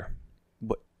it was clear.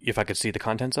 If I could see the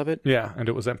contents of it? Yeah, and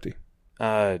it was empty.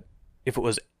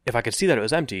 If I could see that it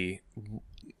was empty,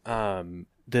 that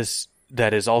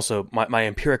is also my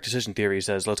empiric decision theory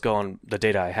says let's go on the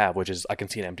data I have, which is I can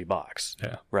see an empty box.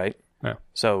 Yeah. Right? Yeah.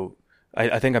 So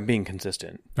I think I'm being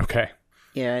consistent. Okay.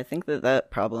 Yeah, I think that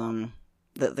problem,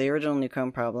 the original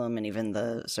Newcomb problem, and even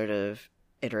the sort of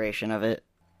iteration of it.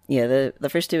 Yeah, the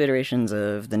first two iterations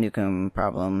of the Newcomb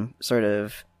problem sort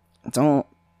of don't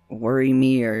worry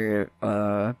me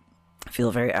or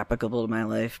feel very applicable to my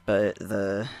life, but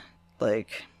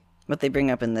what they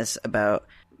bring up in this about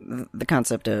the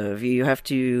concept of you have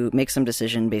to make some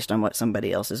decision based on what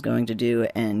somebody else is going to do,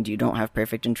 and you don't have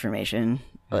perfect information.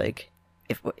 Like,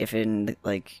 if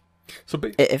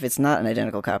it's not an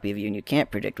identical copy of you and you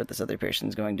can't predict what this other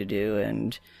person's going to do,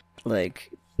 and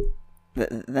like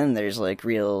then there's like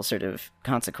real sort of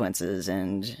consequences,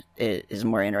 and it is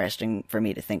more interesting for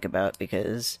me to think about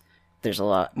because there's a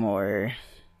lot more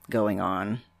going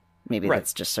on. Maybe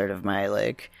that's just sort of my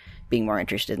like being more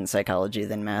interested in psychology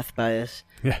than math bias.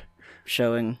 Yeah,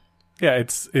 showing. Yeah,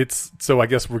 it's so I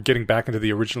guess we're getting back into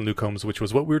the original Newcombs, which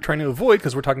was what we were trying to avoid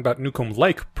because we're talking about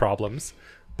Newcomb-like problems.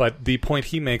 But the point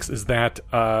he makes is that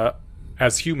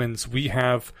as humans,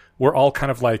 we're all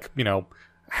kind of like,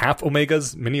 half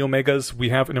omegas, mini omegas. We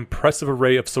have an impressive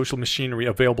array of social machinery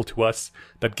available to us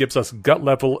that gives us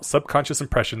gut-level subconscious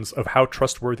impressions of how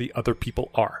trustworthy other people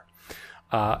are.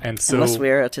 And so, unless we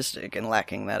are autistic and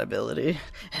lacking that ability,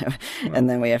 and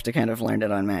then we have to kind of learn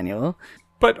it on manual.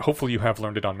 But hopefully you have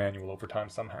learned it on manual over time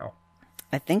somehow.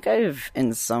 I think I've,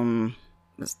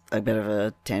 a bit of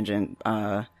a tangent,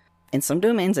 in some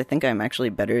domains, I think I'm actually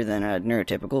better than a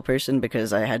neurotypical person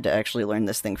because I had to actually learn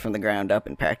this thing from the ground up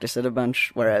and practice it a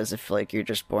bunch. Whereas if, like, you're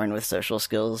just born with social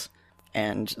skills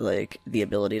and, like, the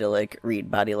ability to, like, read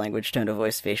body language, tone of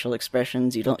voice, facial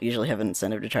expressions, you don't usually have an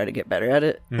incentive to try to get better at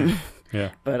it.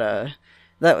 Yeah. But,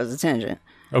 that was a tangent.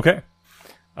 Okay.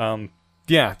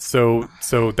 Yeah, so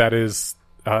that is...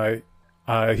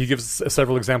 he gives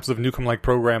several examples of Newcomb-like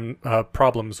program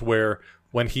problems where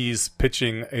when he's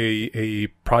pitching a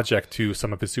project to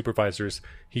some of his supervisors,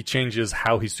 he changes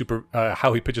how he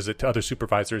pitches it to other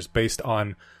supervisors based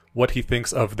on what he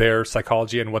thinks of their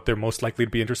psychology and what they're most likely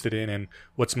to be interested in and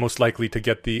what's most likely to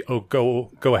get the go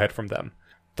ahead from them.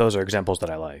 Those are examples that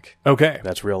I like. Okay.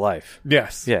 That's real life.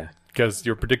 Yes. Yeah. Because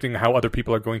you're predicting how other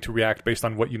people are going to react based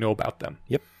on what you know about them.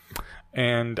 Yep.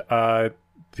 And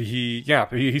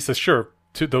he says, sure,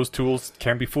 those tools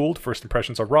can be fooled. First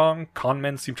impressions are wrong. Con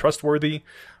men seem trustworthy.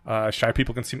 Shy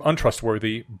people can seem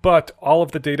untrustworthy. But all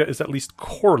of the data is at least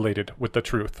correlated with the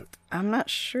truth. I'm not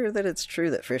sure that it's true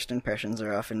that first impressions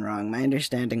are often wrong. My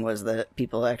understanding was that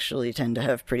people actually tend to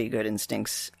have pretty good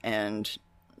instincts, and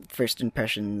first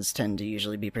impressions tend to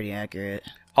usually be pretty accurate.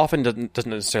 Often doesn't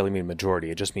necessarily mean majority.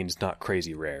 It just means not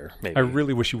crazy rare, maybe. I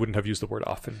really wish you wouldn't have used the word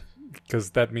often,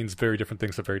 because that means very different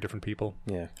things to very different people.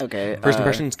 Yeah. Okay. First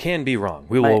impressions can be wrong.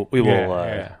 We'll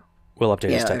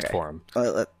update his text for him.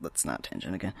 Let's not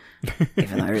tangent again,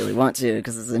 even though I really want to,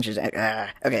 because it's interesting.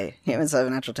 Okay. Humans have a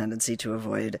natural tendency to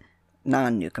avoid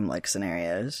non-Newcomb-like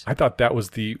scenarios. I thought that was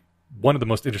one of the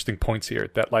most interesting points here,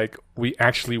 that like we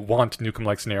actually want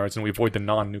Newcomb-like scenarios and we avoid the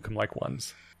non-Newcomb-like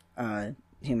ones.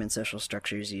 Human social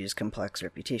structures use complex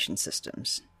reputation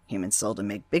systems. Humans seldom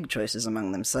make big choices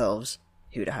among themselves,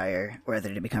 who to hire,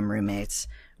 whether to become roommates,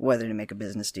 whether to make a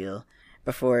business deal,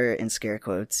 before, in scare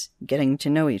quotes, getting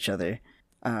to know each other.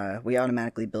 We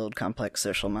automatically build complex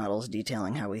social models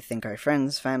detailing how we think our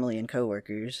friends, family, and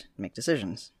coworkers make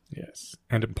decisions. Yes.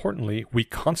 And importantly, we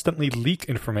constantly leak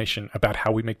information about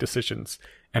how we make decisions,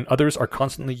 and others are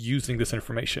constantly using this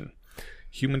information.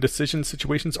 Human decision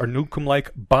situations are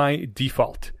Newcomb-like by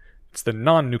default. It's the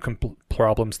non-Newcomb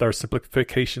problems that are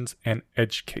simplifications and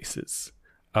edge cases.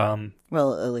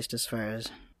 Well, at least as far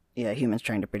as, humans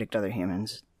trying to predict other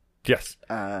humans. Yes.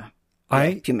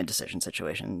 Human decision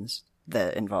situations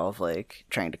that involve, like,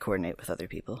 trying to coordinate with other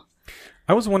people.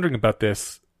 I was wondering about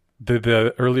this.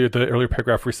 The earlier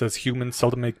paragraph where he says humans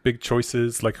seldom make big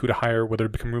choices, like who to hire, whether to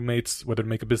become roommates, whether to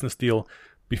make a business deal,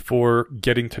 before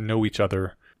getting to know each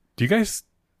other. Do you guys,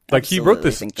 like, he wrote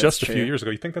this just a few years ago.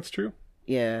 You think that's true?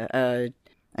 Yeah.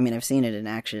 I mean, I've seen it in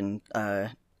action.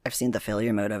 I've seen the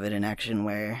failure mode of it in action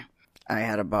where I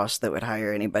had a boss that would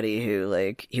hire anybody who,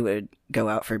 like, he would go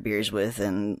out for beers with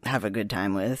and have a good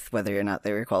time with, whether or not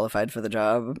they were qualified for the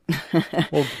job.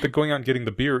 Well, the going out and getting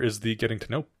the beer is the getting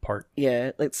to know part.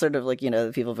 Yeah, it's sort of like,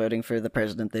 the people voting for the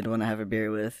president they'd want to have a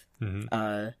beer with.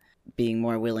 Mm-hmm. Being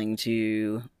more willing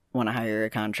to want to hire a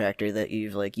contractor that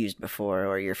you've, like, used before,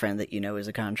 or your friend that you know is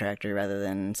a contractor, rather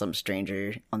than some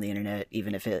stranger on the internet,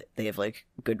 even if they have, like,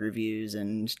 good reviews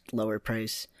and lower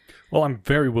price. Well, I'm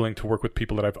very willing to work with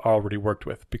people that I've already worked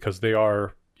with, because they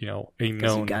are, a known...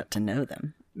 Because you got to know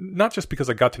them. Not just because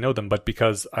I got to know them, but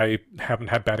because I haven't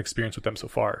had bad experience with them so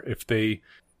far. If they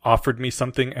offered me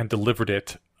something and delivered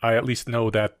it, I at least know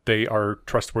that they are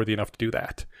trustworthy enough to do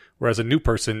that. Whereas a new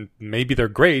person, maybe they're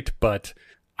great, but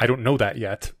I don't know that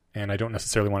yet, and I don't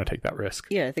necessarily want to take that risk.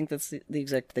 Yeah, I think that's the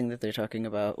exact thing that they're talking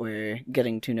about, where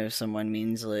getting to know someone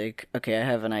means, like, okay, I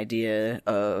have an idea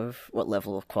of what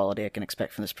level of quality I can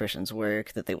expect from this person's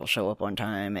work, that they will show up on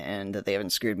time, and that they haven't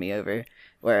screwed me over.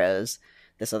 Whereas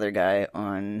this other guy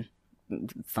on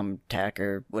Thumbtack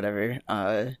or whatever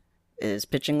is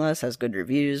pitching less, has good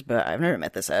reviews, but I've never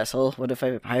met this asshole. What if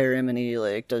I hire him and he,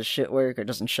 like, does shit work or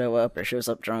doesn't show up or shows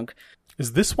up drunk?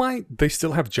 Is this why they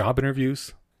still have job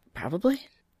interviews? Probably.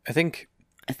 I think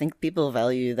people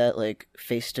value that, like,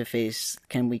 face-to-face,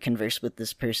 can we converse with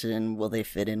this person? Will they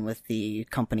fit in with the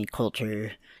company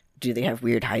culture? Do they have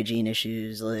weird hygiene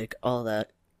issues? Like, all that.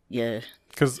 Yeah.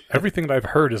 Because everything that I've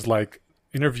heard is, like,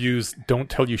 interviews don't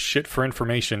tell you shit for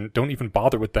information. Don't even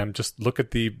bother with them. Just look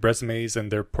at the resumes and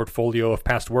their portfolio of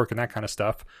past work and that kind of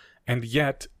stuff. And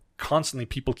yet, constantly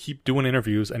people keep doing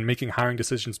interviews and making hiring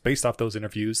decisions based off those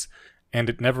interviews. And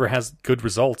it never has good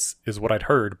results, is what I'd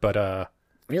heard. But,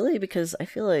 Really? Because I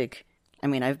feel like, I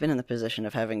mean, I've been in the position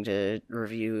of having to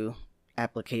review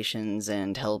applications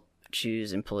and help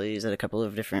choose employees at a couple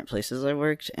of different places I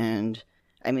worked. And,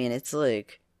 I mean, it's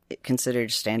like,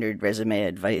 considered standard resume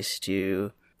advice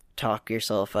to talk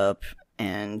yourself up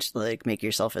and, like, make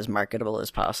yourself as marketable as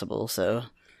possible. So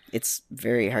it's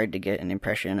very hard to get an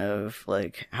impression of,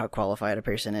 like, how qualified a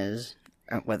person is,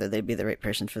 whether they'd be the right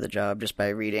person for the job, just by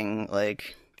reading,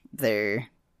 like, their,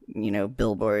 you know,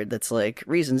 billboard that's like,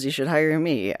 reasons you should hire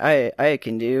me. I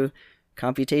can do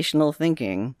computational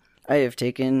thinking. I have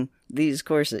taken these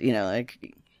courses, you know,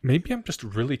 like... Maybe I'm just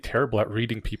really terrible at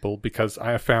reading people, because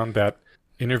I have found that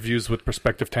interviews with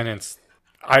prospective tenants,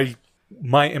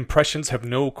 my impressions have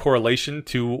no correlation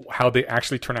to how they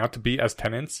actually turn out to be as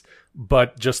tenants,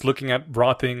 but just looking at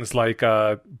raw things like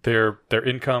their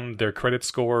income, their credit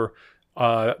score,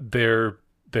 their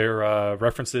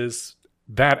references,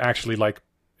 that actually, like,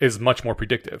 is much more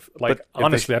predictive. Like,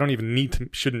 honestly, I don't even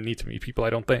shouldn't need to meet people, I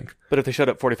don't think. But if they showed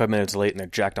up 45 minutes late and they're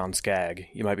jacked on skag,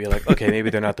 you might be like, okay, maybe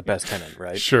they're not the best tenant,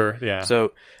 right? Sure, yeah.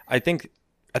 So I think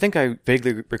I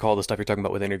vaguely recall the stuff you're talking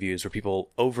about with interviews, where people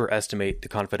overestimate the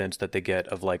confidence that they get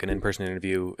of, like, an in-person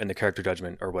interview and the character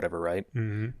judgment or whatever, right?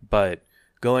 Mm-hmm. But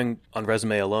going on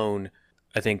resume alone,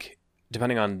 I think,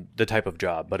 depending on the type of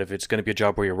job, but if it's going to be a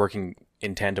job where you're working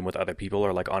in tandem with other people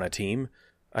or, like, on a team,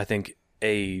 I think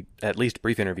at least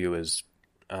brief interview is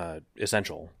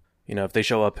essential. You know, if they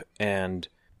show up and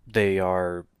they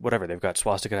are, whatever, they've got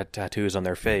swastika tattoos on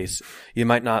their face, you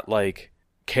might not, like,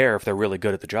 care if they're really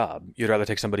good at the job. You'd rather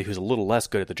take somebody who's a little less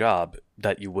good at the job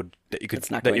that you could.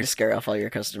 It's not going to scare off all your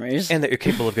customers, and that you're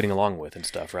capable of getting along with and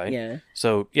stuff, right? Yeah.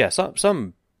 So yeah,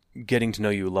 some getting to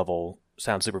know you level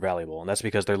sounds super valuable, and that's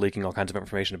because they're leaking all kinds of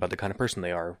information about the kind of person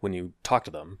they are when you talk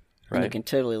to them, right? And you can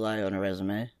totally lie on a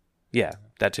resume. Yeah,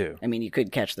 that too. I mean, you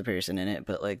could catch the person in it,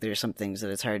 but, like, there's some things that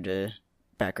it's hard to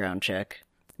background check.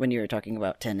 When you were talking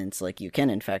about tenants, like, you can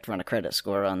in fact run a credit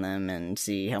score on them and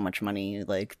see how much money,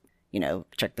 like, you know,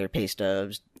 check their pay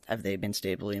stubs, have they been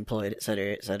stably employed, et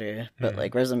cetera, et cetera. But,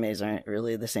 like, resumes aren't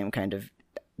really the same kind of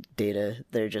data.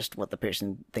 They're just what the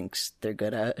person thinks they're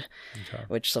good at,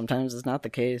 which sometimes is not the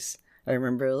case. I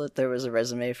remember that there was a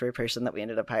resume for a person that we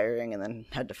ended up hiring and then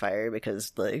had to fire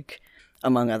because, like,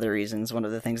 among other reasons, one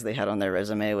of the things they had on their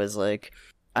resume was, like,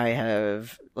 I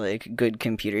have, like, good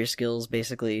computer skills,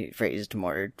 basically phrased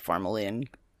more formally and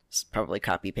probably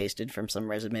copy-pasted from some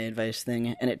resume advice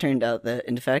thing. And it turned out that,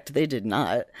 in fact, they did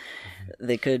not.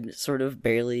 They could sort of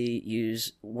barely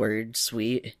use Word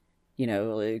Suite, you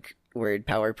know, like Word,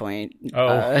 PowerPoint.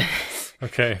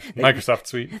 Okay. Microsoft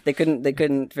Suite. They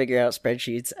couldn't figure out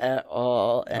spreadsheets at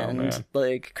all, and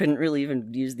like couldn't really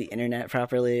even use the internet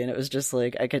properly. And it was just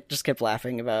like just kept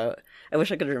laughing about. I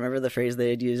wish I could remember the phrase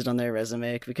they had used on their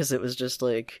resume, because it was just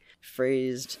like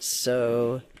phrased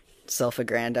so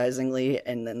self-aggrandizingly,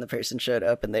 and then the person showed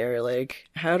up and they were like,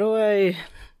 "How do I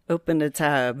open a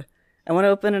tab? I want to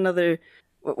open another.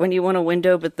 When you want a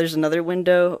window, but there's another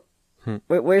window."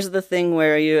 Where's the thing?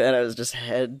 Where are you? And I was just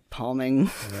head palming.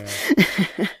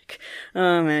 Yeah.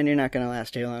 Oh man, you're not gonna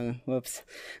last too long. Whoops.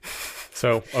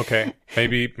 So okay,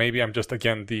 maybe I'm just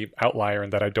again the outlier in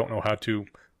that I don't know how to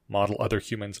model other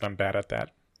humans, and I'm bad at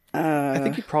that. I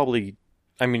think you probably.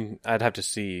 I mean, I'd have to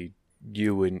see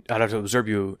you, and I'd have to observe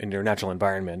you in your natural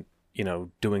environment, you know,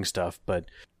 doing stuff. But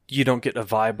you don't get a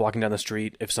vibe walking down the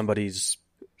street if somebody's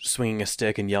swinging a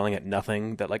stick and yelling at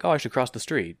nothing. That like, oh, I should cross the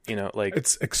street. You know, like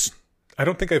I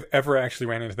don't think I've ever actually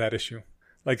ran into that issue.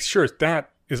 Like, sure,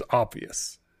 that is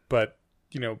obvious. But,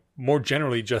 you know, more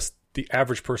generally, just the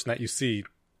average person that you see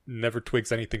never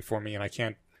twigs anything for me, and I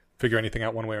can't figure anything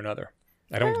out one way or another.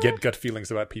 I don't get gut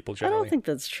feelings about people generally. I don't think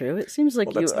that's true. It seems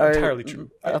like you are entirely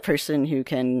true. A person who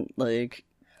can, like...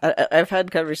 I've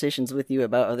had conversations with you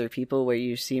about other people where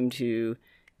you seem to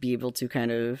be able to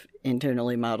kind of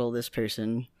internally model this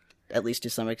person, at least to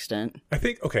some extent. I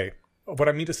think, okay, what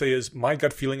I mean to say is my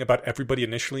gut feeling about everybody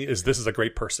initially is this is a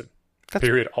great person.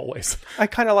 Period, always. I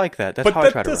kind of like that. That's but how that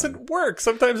I try to doesn't work.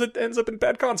 Sometimes it ends up in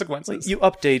bad consequences. You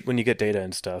update when you get data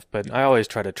and stuff, but I always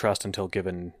try to trust until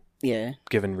given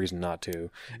reason not to.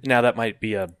 Now, that might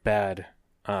be a bad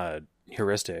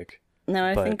heuristic. No,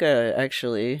 I think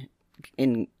actually,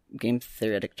 in game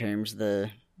theoretic terms,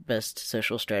 the best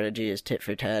social strategy is tit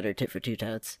for tat or tit for two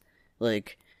tats.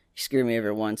 Like, you screw me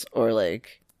over once, or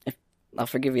like, I'll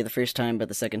forgive you the first time, but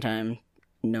the second time,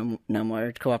 no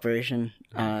more cooperation.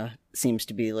 Seems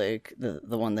to be like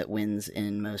the one that wins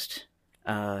in most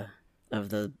of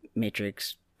the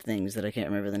Matrix things that I can't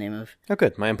remember the name of. Oh,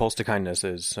 good. My impulse to kindness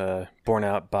is borne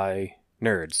out by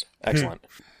nerds. Excellent.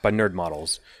 By nerd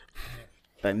models.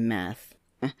 By math.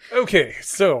 Okay,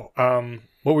 so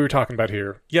what we were talking about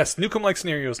here. Yes, Newcomblike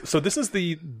scenarios. So this is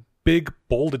the big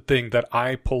bolded thing that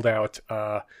I pulled out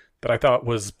that I thought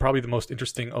was probably the most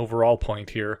interesting overall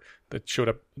point here that showed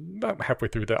up about halfway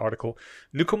through the article.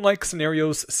 Newcomblike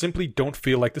scenarios simply don't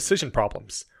feel like decision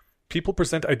problems. People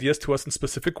present ideas to us in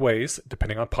specific ways,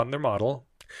 depending upon their model,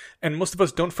 and most of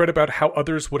us don't fret about how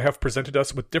others would have presented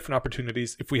us with different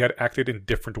opportunities if we had acted in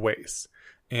different ways.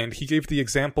 And he gave the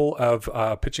example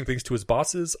of pitching things to his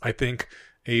bosses. I think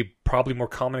a probably more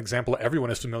common example everyone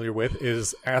is familiar with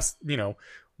is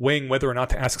weighing whether or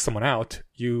not to ask someone out.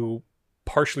 You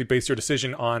partially base your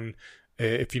decision on,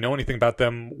 if you know anything about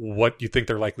them, what you think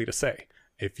they're likely to say.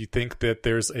 If you think that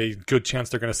there's a good chance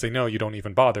they're going to say no, you don't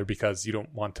even bother because you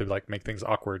don't want to like make things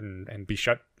awkward and be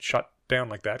shut down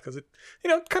like that because it,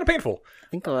 kind of painful. I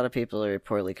think a lot of people are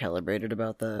poorly calibrated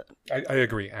about that. I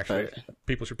agree, actually.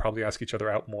 People should probably ask each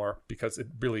other out more because it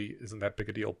really isn't that big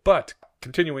a deal. But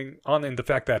continuing on in the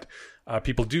fact that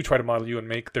people do try to model you and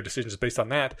make their decisions based on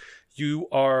that, you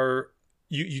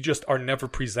just are never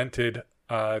presented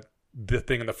the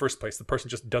thing in the first place. The person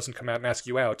just doesn't come out and ask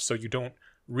you out, so you don't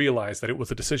realize that it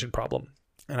was a decision problem.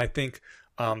 And I think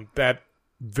that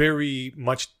very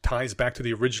much ties back to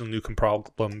the original Newcomb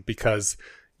problem because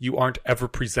you aren't ever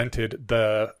presented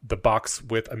the box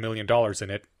with $1 million in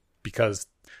it because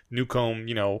Newcomb,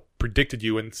 predicted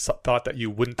you and thought that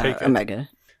you wouldn't take it. Omega.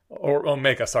 Or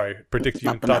Omega, sorry, predicted you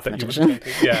and thought that you wouldn't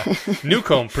take it. Yeah,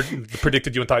 Newcomb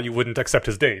predicted you and thought you wouldn't accept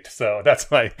his date, so that's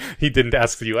why he didn't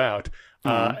ask you out.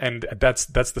 And that's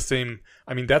the same.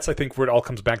 I mean, that's I think where it all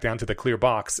comes back down to the clear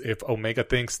box. If Omega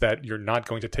thinks that you're not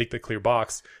going to take the clear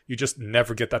box, you just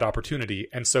never get that opportunity,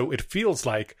 and so it feels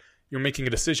like you're making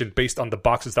a decision based on the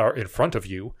boxes that are in front of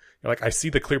you. You're like, I see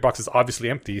the clear box is obviously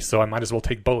empty, so I might as well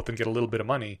take both and get a little bit of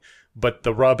money. But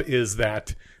the rub is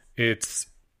that it's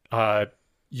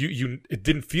it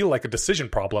didn't feel like a decision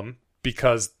problem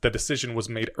because the decision was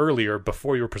made earlier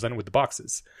before you were presented with the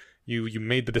boxes. You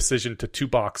made the decision to 2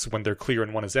 box when they're clear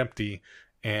and 1 is empty,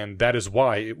 and that is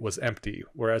why it was empty.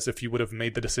 Whereas if you would have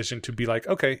made the decision to be like,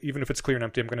 okay, even if it's clear and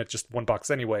empty, I'm going to just 1 box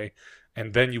anyway,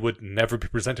 and then you would never be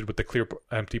presented with the clear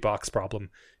empty box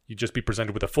problem. You'd just be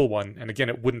presented with a full one, and again,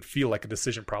 it wouldn't feel like a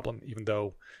decision problem, even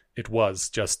though it was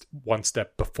just 1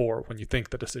 step before when you think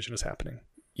the decision is happening.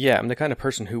 Yeah, I'm the kind of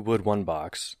person who would 1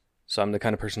 box. So I'm the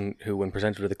kind of person who, when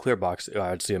presented with a clear box,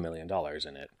 I'd see $1 million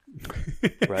in it.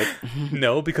 Right?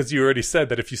 No, because you already said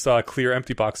that if you saw a clear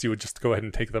empty box, you would just go ahead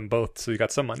and take them both, so you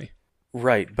got some money.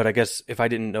 Right, but I guess if I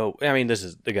didn't know... I mean, this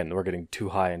is, again, we're getting too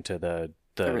high into the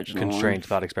constrained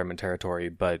thought experiment territory,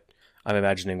 but I'm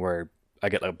imagining where I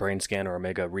get like a brain scan or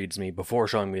Omega reads me before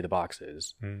showing me the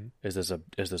boxes. Mm-hmm. Is this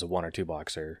a 1 or 2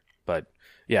 boxer? But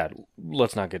yeah,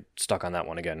 let's not get stuck on that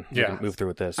one again. We can move through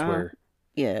with this.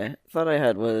 Yeah, thought I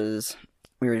had was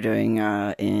we were doing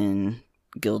in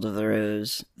Guild of the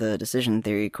Rose the decision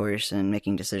theory course and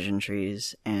making decision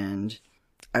trees, and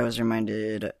I was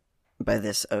reminded by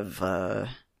this of the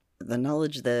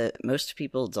knowledge that most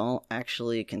people don't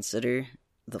actually consider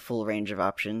the full range of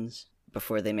options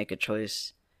before they make a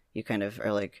choice. You kind of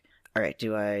are like, all right,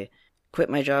 do I quit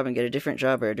my job and get a different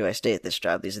job, or do I stay at this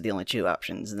job? These are the only 2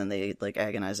 options. And then they like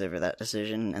agonize over that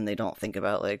decision, and they don't think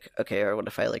about like, okay, or what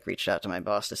if I like reached out to my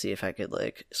boss to see if I could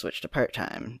like switch to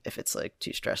part-time if it's like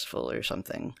too stressful or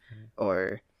something,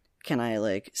 or can I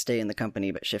like stay in the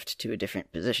company but shift to a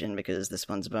different position because this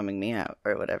one's bumming me out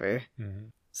or whatever.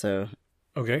 So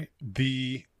okay,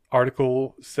 the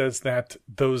article says that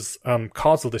those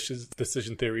causal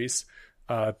decision theories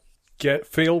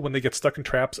fail when they get stuck in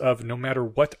traps of no matter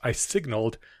what I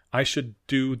signaled, I should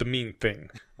do the mean thing.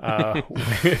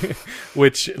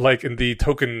 Which, like in the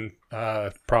token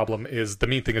problem, is the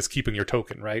mean thing is keeping your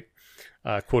token, right?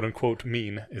 Quote unquote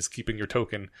mean is keeping your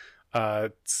token.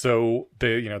 So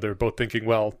they're both thinking,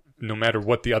 well, no matter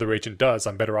what the other agent does,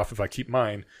 I'm better off if I keep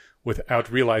mine,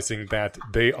 without realizing that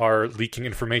they are leaking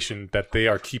information that they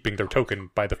are keeping their token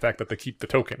by the fact that they keep the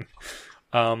token.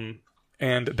 And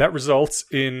that results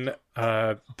in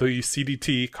the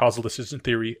CDT, causal decision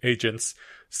theory, agents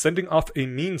sending off a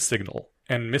mean signal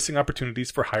and missing opportunities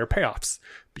for higher payoffs.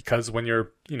 Because when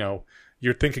you're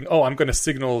thinking, oh, I'm going to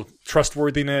signal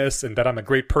trustworthiness and that I'm a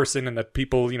great person and that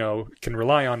people, can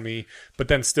rely on me, but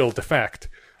then still defect.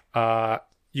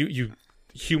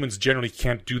 Humans generally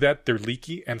can't do that. They're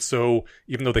leaky. And so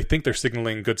even though they think they're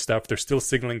signaling good stuff, they're still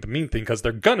signaling the mean thing because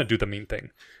they're going to do the mean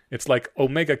thing. It's like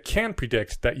Omega can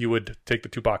predict that you would take the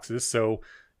 2 boxes. So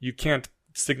you can't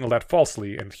signal that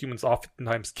falsely. And humans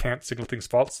oftentimes can't signal things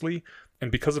falsely.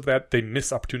 And because of that, they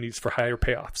miss opportunities for higher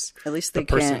payoffs. At least they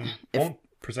can't. Won't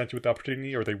present you with the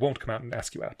opportunity, or they won't come out and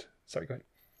ask you out. Sorry, go ahead.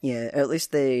 Yeah, at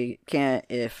least they can't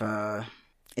if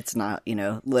it's not,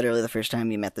 literally the first time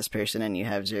you met this person and you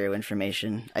have zero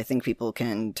information. I think people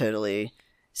can totally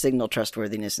signal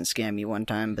trustworthiness and scam you one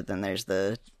time, but then there's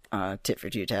the tit for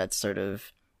tat sort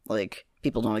of, like,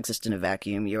 people don't exist in a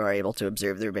vacuum. You are able to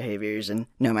observe their behaviors, and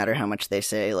no matter how much they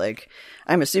say, like,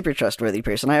 I'm a super trustworthy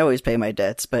person, I always pay my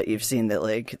debts, but you've seen that,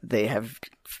 like, they have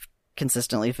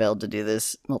consistently failed to do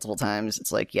this multiple times.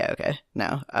 It's like, yeah, okay,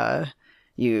 no.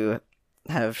 You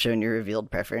have shown your revealed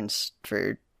preference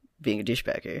for being a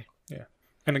douchebag here. Yeah.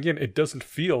 And again, it doesn't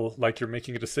feel like you're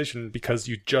making a decision because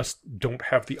you just don't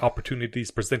have the opportunities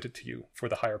presented to you for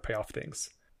the higher payoff things,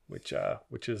 which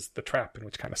is the trap, and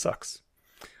which kind of sucks.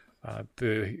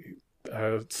 Soros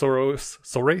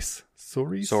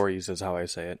is how I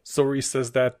say it. Soros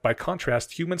says that, by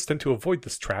contrast, humans tend to avoid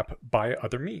this trap by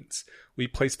other means. We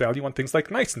place value on things like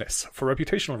niceness for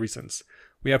reputational reasons.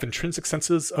 We have intrinsic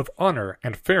senses of honor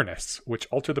and fairness, which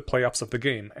alter the playoffs of the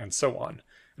game, and so on.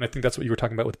 And I think that's what you were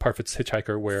talking about with Parfit's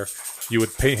Hitchhiker, where you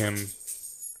would pay him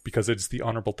because it's the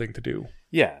honorable thing to do.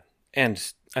 Yeah. And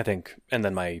I think, and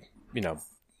then my,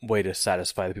 way to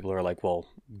satisfy the people who are like, well,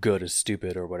 good is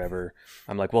stupid or whatever.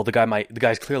 I'm like, well, the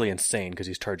guy's clearly insane because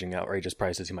he's charging outrageous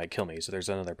prices. He might kill me. So there's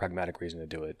another pragmatic reason to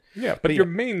do it. Yeah. But your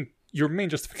main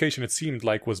justification, it seemed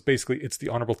like, was basically it's the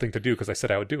honorable thing to do because I said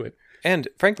I would do it. And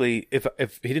frankly, if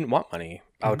he didn't want money,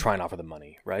 I would try and offer them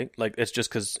money, right? Like, it's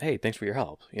just because, hey, thanks for your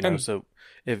help. So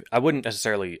if I wouldn't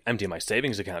necessarily empty my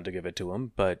savings account to give it to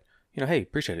him, but hey,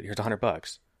 appreciate it. Here's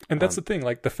 $100. And that's the thing,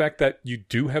 like, the fact that you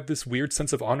do have this weird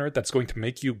sense of honor that's going to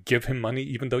make you give him money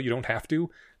even though you don't have to,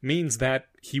 means that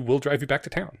he will drive you back to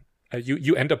town.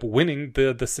 You end up winning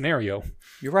the scenario.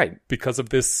 You're right. Because of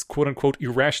this quote-unquote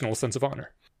irrational sense of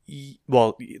honor.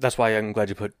 Well, that's why I'm glad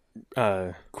you put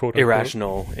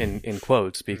irrational in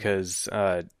quotes, because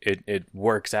it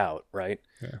works out, right?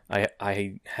 Yeah.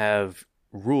 I have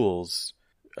rules,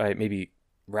 maybe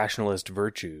rationalist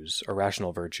virtues or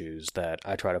rational virtues that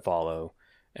I try to follow,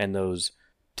 and those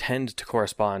tend to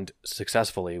correspond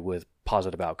successfully with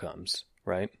positive outcomes,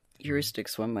 right?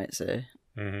 Heuristics, one might say.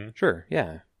 Mm-hmm. Sure,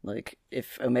 yeah. Like,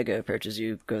 if Omega approaches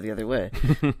you, go the other way.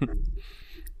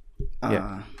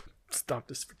 Yeah. Stop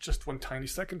this for just one tiny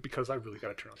second because I really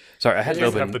got to turn on. Sorry, I had to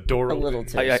open. Have the door open. A little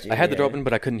toasty, I had the door open,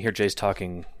 but I couldn't hear Jace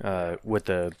talking with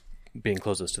the being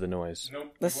closest to the noise.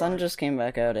 Nope, the sun just came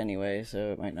back out anyway,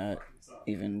 so it might not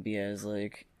even be as,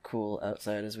 like, cool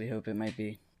outside as we hope it might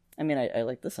be. I mean, I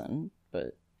like the sun,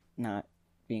 but not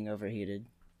being overheated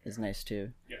is nice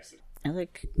too. Yes. I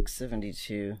like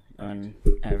 72 on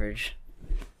average.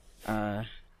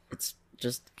 It's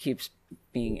just keeps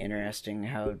being interesting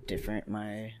how different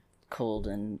my cold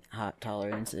and hot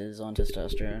tolerance is on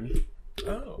testosterone.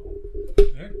 Oh.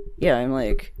 Yeah. Yeah, I'm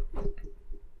like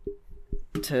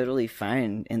totally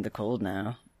fine in the cold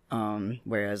now.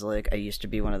 Whereas, like, I used to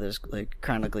be one of those, like,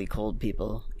 chronically cold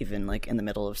people, even, like, in the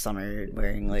middle of summer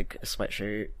wearing, like, a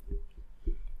sweatshirt,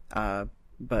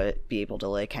 but be able to,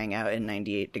 like, hang out in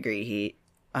 98-degree heat.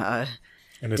 And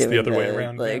it's the other way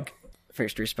around, like,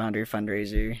 first responder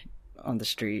fundraiser on the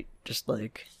street, just,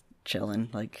 like, chilling,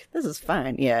 like, this is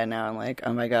fine. Yeah, now I'm like,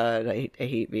 oh my god, I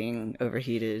hate being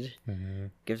overheated. Mm-hmm.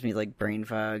 Gives me, like, brain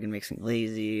fog and makes me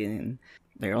lazy, and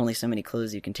there are only so many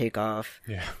clothes you can take off.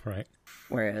 Yeah, right.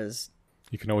 Whereas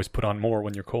you can always put on more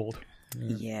when you're cold.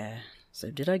 Yeah. So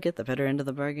did I get the better end of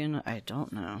the bargain? I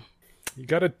don't know. You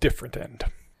got a different end.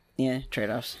 Yeah,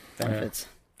 trade-offs, benefits.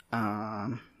 I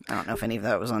don't know if any of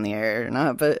that was on the air or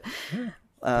not, but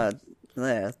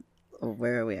yeah,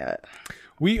 where are we at?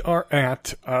 We are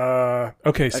at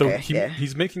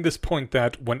he's making this point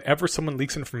that whenever someone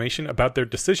leaks information about their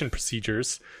decision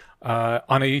procedures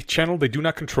on a channel they do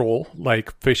not control,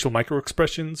 like facial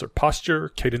microexpressions or posture,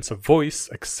 cadence of voice,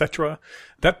 etc.,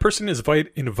 that person is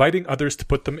inviting others to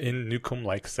put them in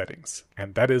Newcomblike settings,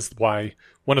 and that is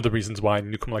one of the reasons why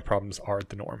Newcomblike problems are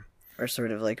the norm. Or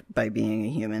sort of like by being a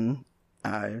human.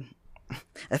 I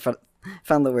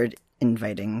found the word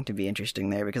inviting to be interesting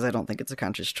there, because I don't think it's a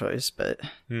conscious choice, but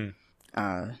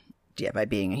by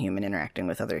being a human interacting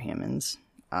with other humans,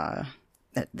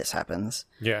 this happens.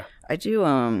 Yeah. I do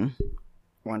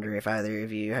wonder if either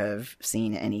of you have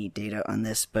seen any data on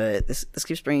this, but this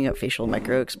keeps bringing up facial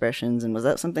microexpressions, and was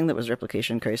that something that was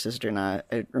replication crisis or not?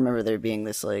 I remember there being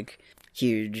this like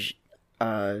huge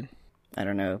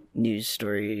news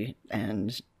story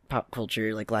and pop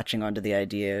culture like latching onto the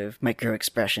idea of micro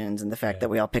expressions and the fact that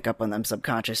we all pick up on them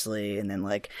subconsciously, and then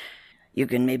like you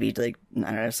can maybe like,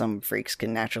 I don't know, some freaks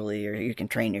can naturally, or you can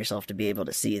train yourself to be able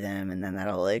to see them, and then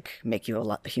that'll like make you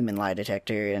a human lie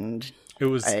detector. And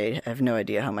I have no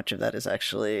idea how much of that is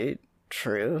actually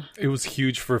true. It was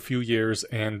huge for a few years,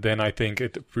 and then I think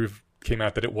it came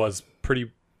out that it was pretty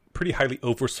highly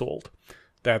oversold.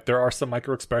 That there are some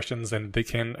micro expressions and they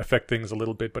can affect things a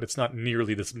little bit, but it's not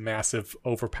nearly this massive,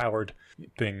 overpowered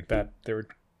thing that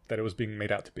it was being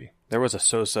made out to be. There was a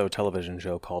so-so television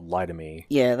show called Lie to Me.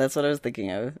 Yeah, that's what I was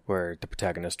thinking of. Where the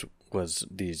protagonist was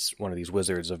one of these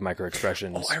wizards of micro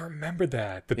expressions. Oh, I remember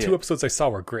that. The 2 episodes I saw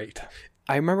were great.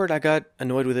 I remembered I got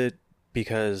annoyed with it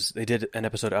because they did an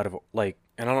episode out of like,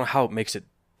 and I don't know how it makes it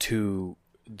to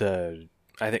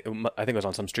I think it was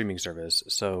on some streaming service,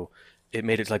 so it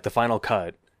made it like the final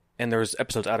cut, and there was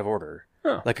episodes out of order.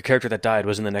 Huh. Like a character that died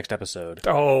was in the next episode.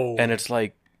 Oh. And it's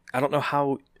like, I don't know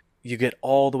how you get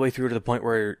all the way through to the point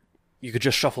where you could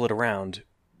just shuffle it around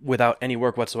without any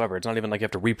work whatsoever. It's not even like you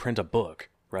have to reprint a book,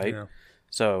 right? Yeah.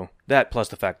 So that plus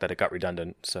the fact that it got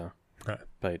redundant. So, right.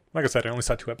 But like I said, I only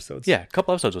saw 2 episodes. Yeah, a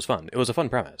couple episodes was fun. It was a fun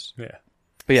premise. Yeah.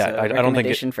 But yeah, so I don't think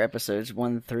recommendation for episodes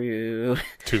 1 through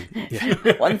 2.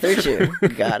 Yeah. 1 through 2.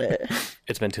 Got it.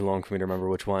 It's been too long for me to remember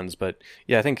which ones, but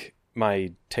yeah, I think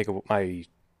my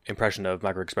impression of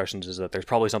microexpressions is that there's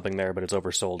probably something there, but it's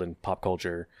oversold in pop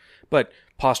culture. But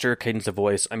posture, cadence of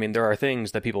voice, I mean, there are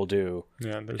things that people do.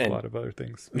 Yeah, and there's a lot of other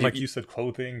things. Like you said,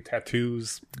 clothing,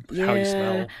 tattoos, how you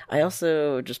smell. I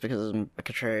also, just because I'm a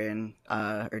contrarian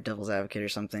or devil's advocate or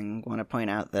something, want to point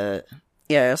out that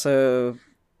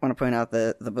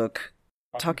the book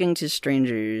Talking to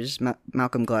Strangers,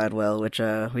 Malcolm Gladwell, which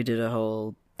we did a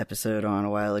whole episode on a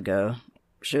while ago,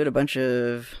 showed a bunch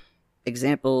of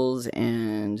examples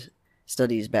and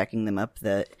studies backing them up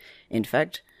that, in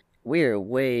fact, we're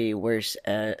way worse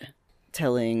at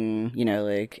telling,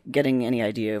 like, getting any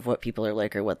idea of what people are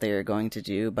like or what they are going to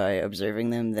do by observing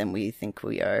them than we think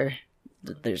we are.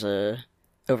 There's a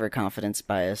overconfidence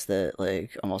bias that,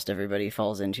 like, almost everybody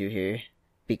falls into here,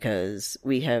 because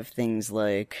we have things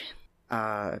like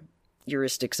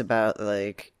heuristics about,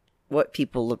 like, what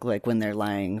people look like when they're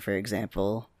lying, for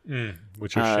example.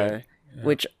 Which are shit. Yeah.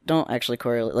 Which don't actually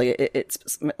correlate. Like,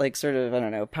 it's like sort of, I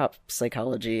don't know, pop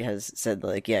psychology has said,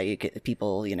 like, yeah, you get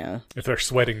people, if they're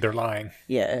sweating, they're lying.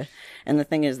 Yeah. And the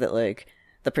thing is that, like,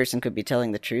 the person could be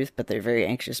telling the truth, but they're very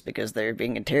anxious because they're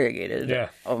being interrogated. Yeah.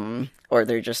 Or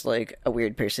they're just, like, a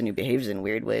weird person who behaves in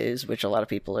weird ways, which a lot of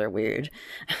people are weird.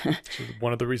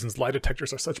 One of the reasons lie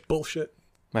detectors are such bullshit.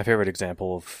 My favorite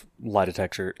example of lie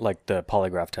detector, like the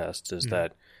polygraph tests, is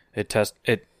that it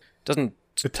doesn't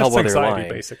tell whether they're lying.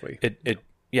 Basically.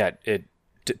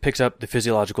 It picks up the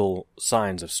physiological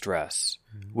signs of stress,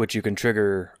 which you can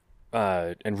trigger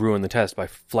and ruin the test by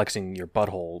flexing your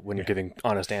butthole when you're giving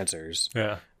honest answers.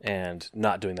 Yeah. And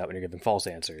not doing that when you're giving false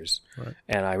answers. Right.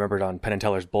 And I remembered on Penn and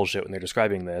Teller's bullshit when they're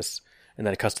describing this, and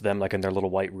then it cuts to them like in their little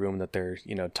white room that they're,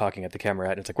 talking at the camera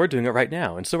at, and it's like, we're doing it right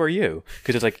now, and so are you.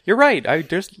 Because it's like, you're right, I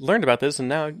just learned about this, and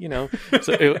now,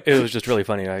 So it was just really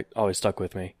funny. It always stuck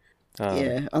with me.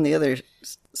 Yeah, on the other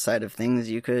side of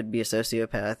things, you could be a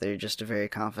sociopath or just a very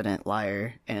confident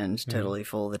liar and totally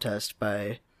fool the test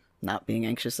by not being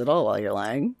anxious at all while you're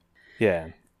lying. Yeah,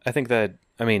 I think that,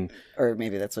 or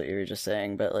maybe that's what you were just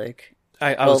saying, but like,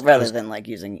 rather than like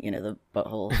using, the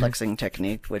butthole flexing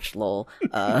technique, which lol.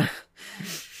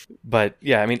 But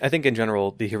yeah, I think in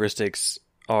general, the heuristics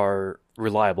are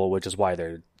reliable, which is why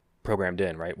they're programmed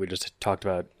in, right? We just talked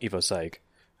about EvoPsych.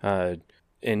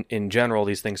 In general,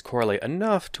 these things correlate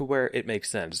enough to where it makes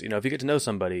sense. If you get to know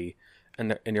somebody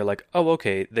and you're like, oh,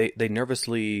 okay, they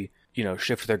nervously,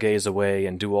 shift their gaze away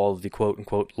and do all of the quote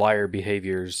unquote liar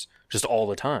behaviors just all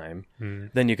the time,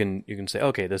 then you can say,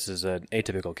 okay, this is an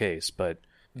atypical case. But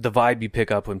the vibe you pick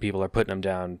up when people are putting them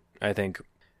down, I think,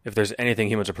 if there's anything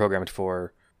humans are programmed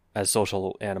for as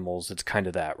social animals, it's kind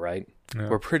of that, right? Yeah.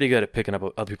 We're pretty good at picking up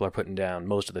what other people are putting down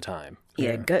most of the time.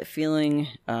 Yeah, gut feeling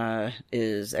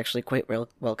is actually quite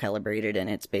well calibrated, and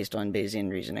it's based on Bayesian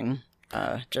reasoning,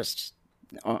 just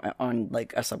on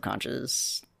like a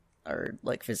subconscious or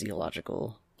like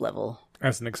physiological level.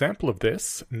 As an example of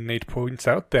this, Nate points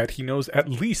out that he knows at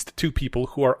least 2 people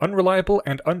who are unreliable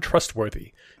and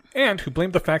untrustworthy, and who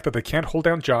blame the fact that they can't hold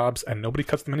down jobs and nobody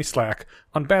cuts them any slack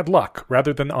on bad luck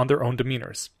rather than on their own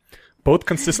demeanors. Both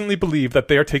consistently believe that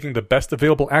they are taking the best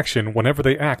available action whenever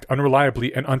they act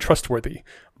unreliably and untrustworthy.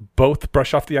 Both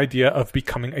brush off the idea of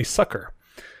becoming a sucker.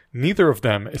 Neither of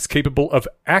them is capable of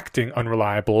acting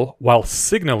unreliable while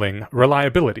signaling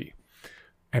reliability.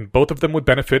 And both of them would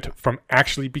benefit from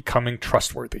actually becoming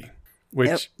trustworthy.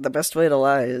 Which, the best way to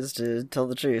lie is to tell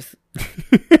the truth.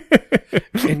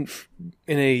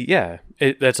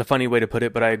 That's a funny way to put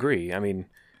it, but I agree. I mean,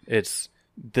 this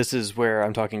is where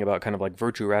I'm talking about kind of like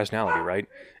virtue rationality, right?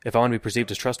 If I want to be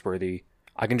perceived as trustworthy,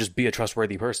 I can just be a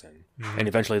trustworthy person. Mm-hmm. And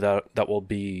eventually that will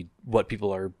be what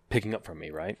people are picking up from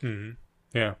me, right? Mm-hmm.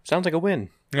 Yeah. Sounds like a win.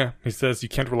 Yeah. He says you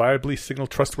can't reliably signal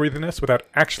trustworthiness without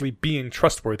actually being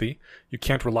trustworthy. You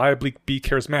can't reliably be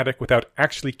charismatic without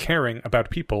actually caring about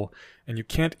people. And you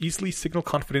can't easily signal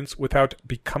confidence without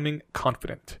becoming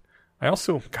confident. I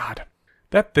also, God,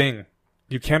 that thing,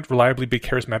 you can't reliably be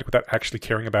charismatic without actually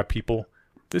caring about people.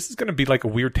 This is going to be like a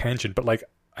weird tangent, but like,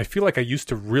 I feel like I used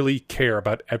to really care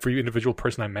about every individual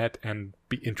person I met and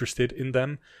be interested in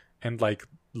them. And like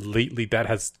lately that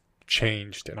has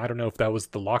changed. And I don't know if that was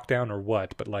the lockdown or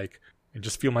what, but like, I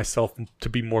just feel myself to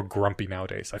be more grumpy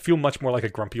nowadays. I feel much more like a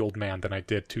grumpy old man than I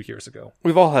did 2 years ago.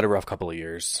 We've all had a rough couple of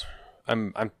years. I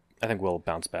think we'll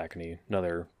bounce back in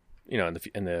another, in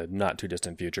the not too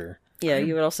distant future. Yeah,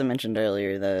 you had also mentioned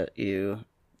earlier that you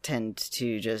tend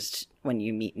to just, when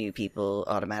you meet new people,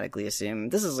 automatically assume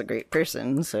this is a great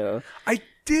person, so... I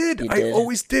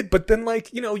always did, but then,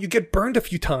 like, you get burned a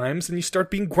few times and you start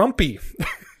being grumpy.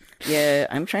 Yeah,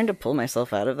 I'm trying to pull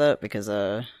myself out of that because,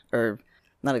 or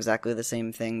not exactly the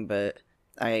same thing, but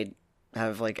I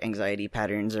have, like, anxiety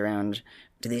patterns around,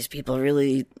 do these people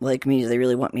really like me? Do they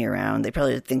really want me around? They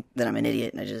probably think that I'm an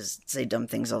idiot and I just say dumb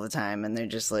things all the time, and they're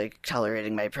just, like,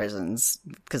 tolerating my presence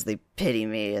because they pity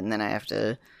me, and then I have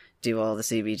to do all the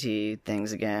CBT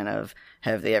things again of,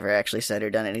 have they ever actually said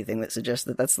or done anything that suggests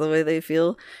that that's the way they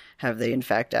feel? Have they in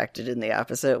fact acted in the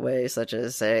opposite way, such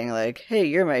as saying like, hey,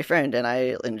 you're my friend and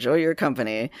I enjoy your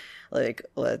company, like,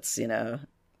 let's,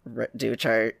 do a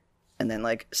chart and then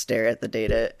like stare at the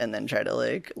data and then try to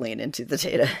like lean into the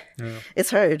data. Yeah.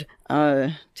 It's hard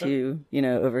to,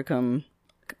 overcome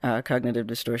cognitive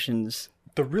distortions.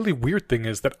 The really weird thing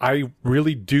is that I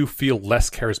really do feel less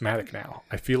charismatic now.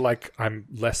 I feel like I'm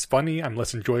less funny. I'm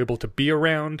less enjoyable to be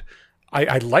around.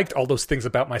 I liked all those things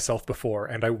about myself before,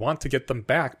 and I want to get them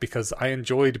back because I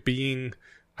enjoyed being,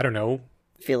 I don't know.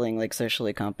 Feeling like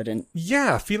socially competent.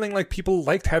 Yeah, feeling like people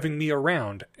liked having me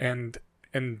around. And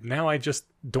now I just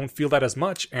don't feel that as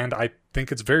much, and I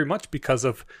think it's very much because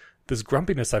of this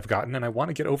grumpiness I've gotten, and I want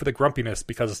to get over the grumpiness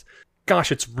because...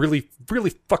 gosh, it's really,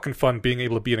 really fucking fun being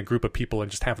able to be in a group of people and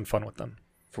just having fun with them.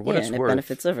 For what it's and worth, it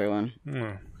benefits everyone.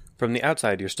 From the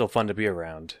outside, you're still fun to be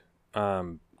around.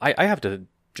 I have to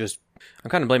just...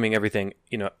 I'm kind of blaming everything.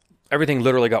 Everything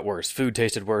literally got worse. Food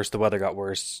tasted worse. The weather got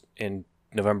worse in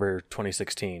November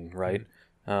 2016, right?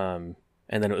 Mm-hmm.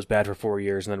 And then it was bad for 4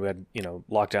 years, and then we had,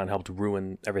 lockdown helped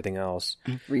ruin everything else.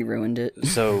 Re-ruined it.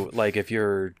 So, like, if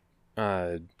you're...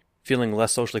 feeling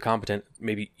less socially competent,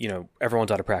 maybe,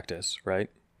 everyone's out of practice, right?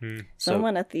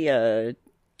 Someone at the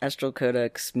Astral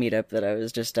Codex meetup that I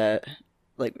was just at,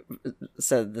 like,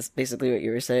 said this basically what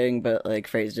you were saying, but, like,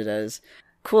 phrased it as,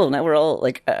 cool, now we're all,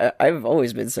 like, I've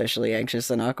always been socially anxious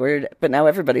and awkward, but now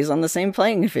everybody's on the same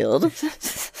playing field.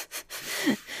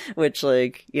 Which,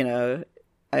 like,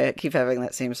 I keep having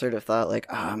that same sort of thought, like,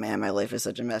 oh man, my life is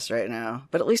such a mess right now.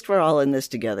 But at least we're all in this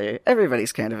together.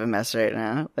 Everybody's kind of a mess right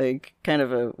now. Like, kind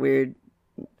of a weird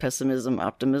pessimism,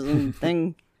 optimism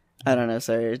thing. I don't know,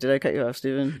 sorry. Did I cut you off,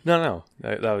 Steven? No.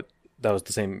 That was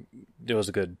the same. It was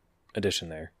a good addition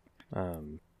there.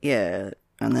 Yeah,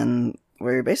 and then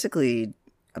we're basically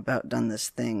about done this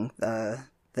thing. The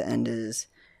end is,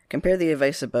 compare the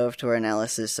advice above to our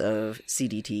analysis of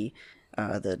CDT,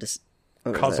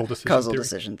 Causal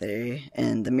decision theory,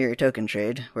 and the mirror token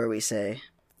trade, where we say,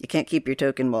 you can't keep your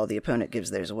token while the opponent gives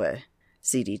theirs away.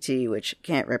 CDT, which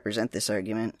can't represent this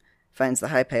argument, finds the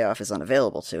high payoff is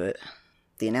unavailable to it.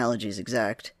 The analogy is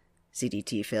exact.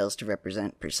 CDT fails to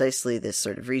represent precisely this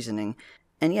sort of reasoning,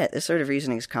 and yet this sort of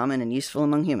reasoning is common and useful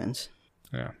among humans.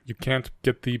 Yeah, you can't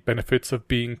get the benefits of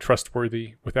being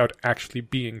trustworthy without actually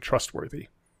being trustworthy.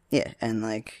 Yeah, and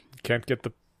like... You can't get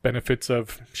the benefits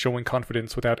of showing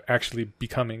confidence without actually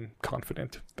becoming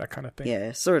confident, that kind of thing.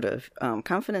 Yeah, sort of.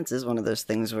 Confidence is one of those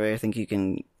things where I think you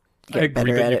can get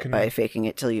better at it by faking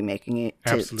it till you making it,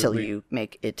 till you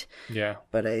make it. Yeah.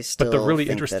 But I still But the really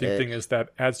think interesting thing is that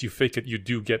as you fake it, you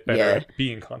do get better at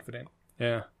being confident.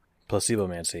 Yeah.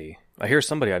 Placebomancy. I hear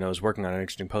somebody I know is working on an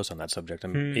interesting post on that subject.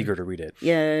 I'm eager to read it.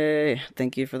 Yay!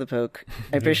 Thank you for the poke.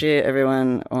 I appreciate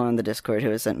everyone on the Discord who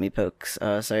has sent me pokes.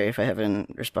 Sorry if I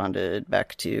haven't responded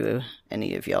back to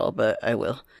any of y'all, but I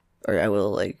will. Or I will,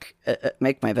 like,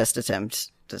 make my best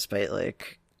attempt, despite,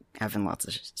 like, having lots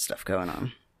of stuff going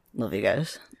on. Love you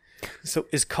guys. So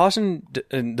is caution,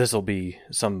 and this will be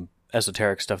some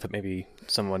esoteric stuff that maybe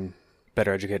someone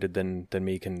better educated than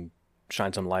me can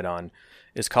shine some light on.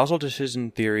 Is causal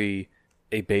decision theory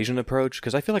a Bayesian approach?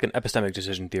 Because I feel like an epistemic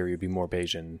decision theory would be more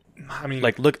Bayesian. I mean,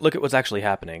 like look at what's actually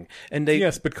happening. And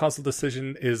yes, but causal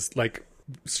decision is like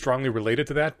strongly related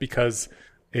to that because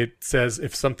it says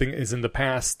if something is in the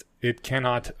past, it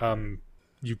cannot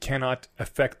you cannot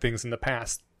affect things in the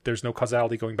past. There's no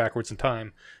causality going backwards in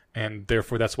time, and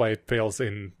therefore that's why it fails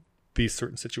in these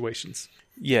certain situations.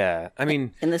 Yeah, I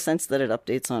mean, in the sense that it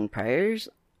updates on priors,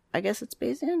 I guess it's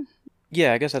Bayesian.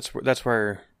 Yeah, I guess that's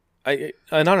where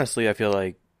and honestly, I feel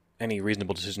like any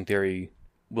reasonable decision theory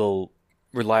will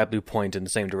reliably point in the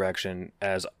same direction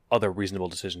as other reasonable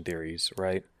decision theories,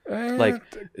 right? Like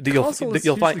you'll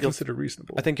find considered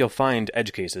reasonable. I think you'll find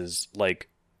edge cases like,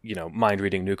 you know, mind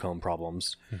reading Newcomb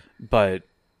problems, but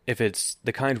if it's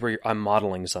the kind where I'm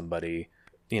modeling somebody,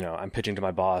 you know, I'm pitching to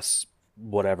my boss,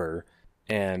 whatever,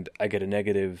 and I get a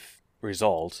negative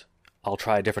result, I'll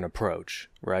try a different approach,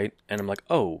 right? And I'm like,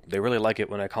 oh, they really like it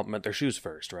when I compliment their shoes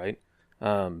first, right?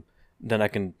 Then I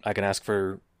can ask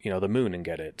for, you know, the moon and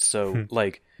get it. So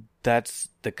like that's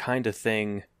the kind of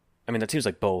thing. I mean, that seems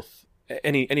like both.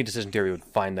 Any decision theory would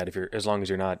find that as long as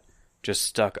you're not just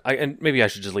stuck. And maybe I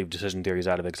should just leave decision theories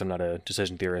out of it because I'm not a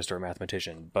decision theorist or a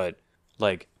mathematician. But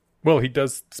like, well, he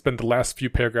does spend the last few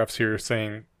paragraphs here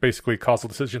saying basically causal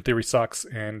decision theory sucks,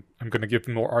 and I'm going to give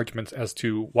more arguments as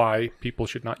to why people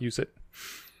should not use it.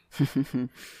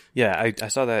 Yeah, I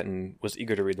saw that and was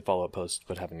eager to read the follow-up post,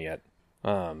 but haven't yet.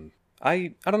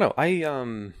 I don't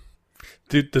know.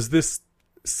 Does this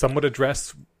somewhat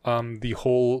address the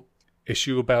whole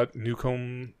issue about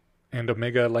Newcomb and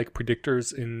Omega-like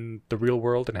predictors in the real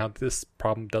world and how this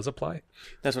problem does apply?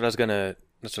 That's what I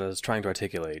was trying to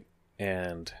articulate,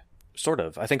 and sort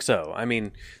of. I think so. I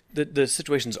mean, the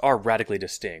situations are radically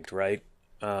distinct, right?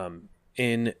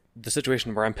 In the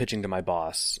situation where I'm pitching to my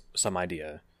boss some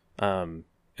idea, and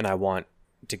I want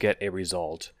to get a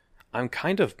result, I'm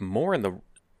kind of more in the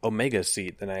Omega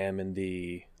seat than I am in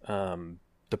the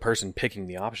person picking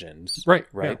the options. Right.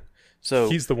 Yeah. So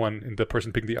he's the one in the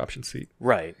person picking the option seat.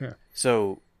 Right. Yeah.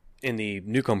 So in the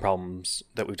Newcomb problems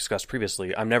that we've discussed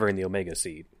previously, I'm never in the Omega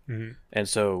seat. Mm-hmm. And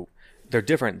so they're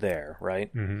different there,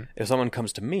 right? Mm-hmm. If someone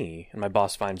comes to me and my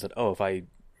boss finds that, if I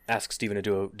ask Steven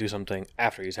to do something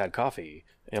after he's had coffee,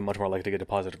 I'm much more likely to get a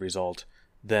positive result,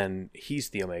 then he's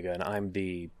the Omega and I'm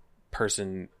the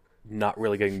person not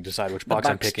really getting to decide which box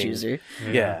I'm picking. Chooser.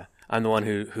 Yeah. I'm the one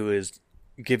who is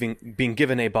being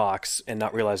given a box and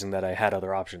not realizing that I had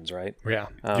other options, right? Yeah.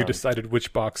 You decided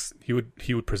which box he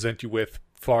would present you with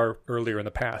far earlier in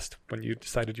the past when you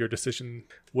decided your decision,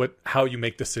 how you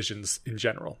make decisions in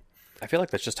general. I feel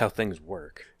like that's just how things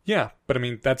work. Yeah, but I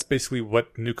mean, that's basically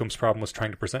what Newcomb's problem was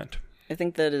trying to present. I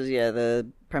think that is, the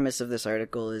premise of this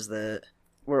article is that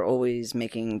we're always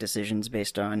making decisions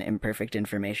based on imperfect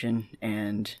information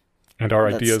and our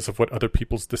ideas of what other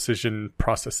people's decision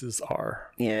processes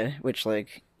are. Yeah, which,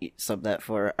 like, sub that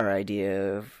for our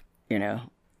idea of,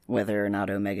 whether or not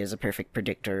Omega is a perfect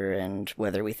predictor and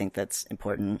whether we think that's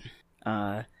important.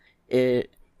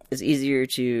 It is easier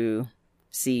to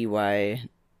see why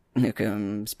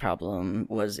Newcomb's problem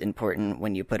was important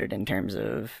when you put it in terms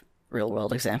of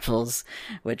real-world examples,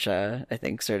 which I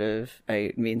think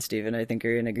me and Steven, I think,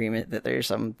 are in agreement that there are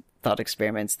some thought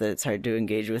experiments that it's hard to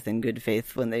engage with in good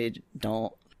faith when they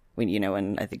don't,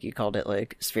 when I think you called it,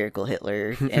 like, spherical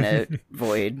Hitler in a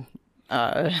void.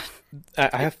 I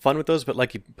have fun with those, but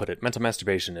like you put it, mental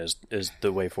masturbation is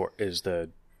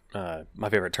my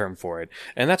favorite term for it.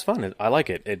 And that's fun. I like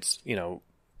it. It's,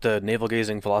 the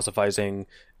navel-gazing, philosophizing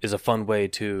is a fun way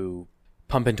to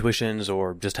pump intuitions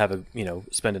or just have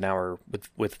spend an hour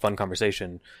with fun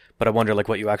conversation. But I wonder, like,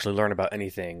 what you actually learn about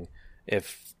anything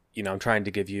if, I'm trying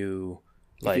to give you,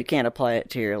 like... If you can't apply it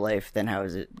to your life, then how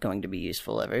is it going to be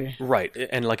useful ever? Right.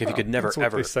 And, like, if you could never, that's what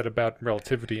ever... they said about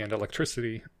relativity and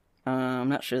electricity. I'm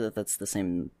not sure that that's the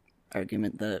same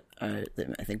argument that I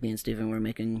think me and Steven were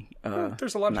making.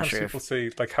 There's a lot of times people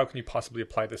say, like, how can you possibly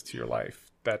apply this to your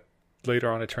life? That later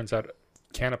on it turns out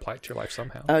can apply to your life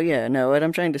somehow. Oh, yeah. No, what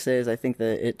I'm trying to say is I think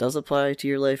that it does apply to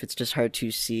your life. It's just hard to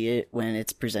see it when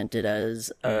it's presented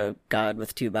as a god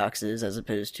with two boxes, as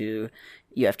opposed to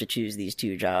you have to choose these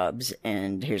two jobs,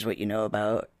 and here's what you know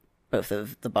about both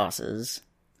of the bosses,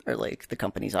 or, like, the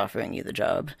company's offering you the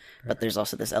job. Right. But there's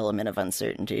also this element of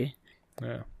uncertainty.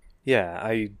 Yeah. Yeah,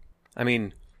 I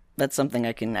mean... That's something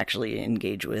I can actually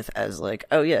engage with as, like,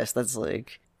 oh, yes, that's,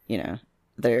 like, you know,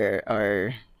 there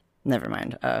are... Never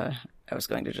mind. I was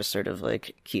going to just sort of,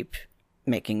 like, keep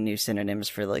making new synonyms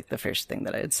for, like, the first thing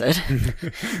that I had said.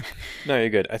 No, you're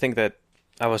good. I think that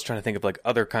I was trying to think of, like,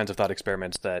 other kinds of thought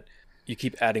experiments that you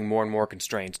keep adding more and more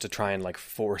constraints to try and, like,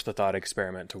 force the thought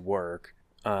experiment to work.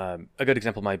 A good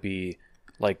example might be,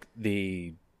 like,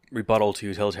 the rebuttal to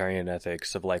utilitarian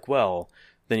ethics of, like, well,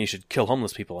 then you should kill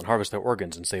homeless people and harvest their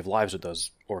organs and save lives with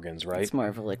those organs, right? It's more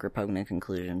of a, like, repugnant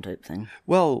conclusion type thing.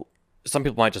 Well, some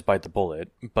people might just bite the bullet,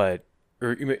 but...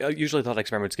 Or usually thought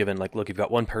experiments given, like, look, you've got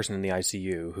one person in the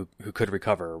ICU who could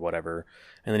recover or whatever,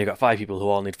 and then you've got 5 people who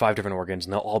all need 5 different organs,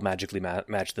 and they'll all magically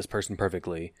match this person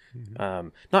perfectly. Mm-hmm.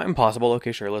 Not impossible.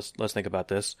 Okay, sure, let's think about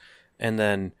this. And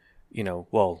then, you know,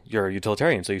 well, you're a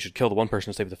utilitarian, so you should kill the one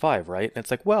person to save the 5, right? And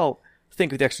it's like, well,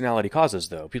 think of the externality causes,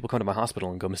 though. People come to my hospital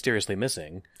and go mysteriously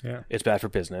missing. Yeah. It's bad for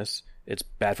business. It's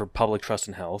bad for public trust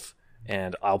and health.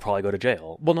 And I'll probably go to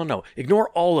jail. Well, no. Ignore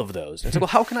all of those. And it's like, well,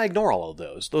 how can I ignore all of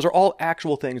those? Those are all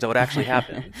actual things that would actually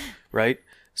happen, right?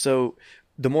 So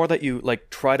the more that you, like,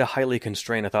 try to highly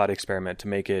constrain a thought experiment to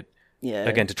make it,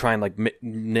 again, to try and, like,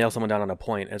 nail someone down on a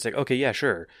point, and it's like, okay, yeah,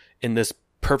 sure. In this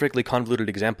perfectly convoluted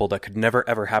example that could never,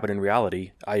 ever happen in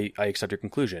reality, I accept your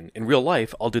conclusion. In real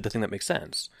life, I'll do the thing that makes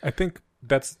sense. I think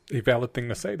that's a valid thing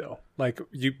to say, though. Like,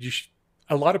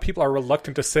 a lot of people are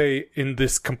reluctant to say in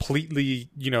this completely,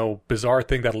 you know, bizarre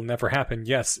thing that'll never happen,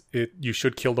 yes, you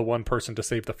should kill the one person to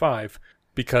save the 5,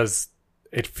 because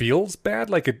it feels bad,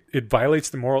 like it violates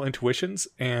the moral intuitions,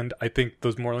 and I think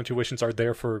those moral intuitions are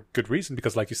there for good reason,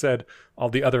 because like you said, all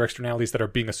the other externalities that are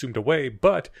being assumed away.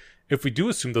 But if we do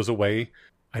assume those away,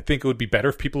 I think it would be better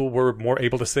if people were more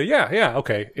able to say, yeah,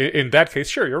 okay, in that case,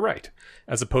 sure, you're right.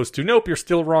 As opposed to, nope, you're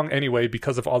still wrong anyway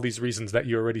because of all these reasons that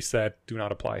you already said do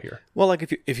not apply here. Well, like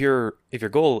if your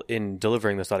goal in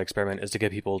delivering this thought experiment is to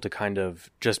get people to kind of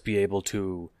just be able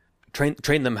to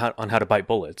train them on how to bite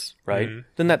bullets, right?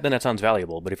 Mm-hmm. Then that sounds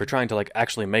valuable. But if you're trying to, like,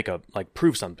 actually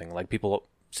prove something, like people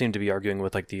seem to be arguing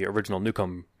with, like, the original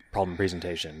Newcomb problem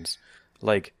presentations,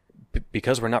 like,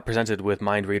 because we're not presented with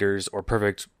mind readers or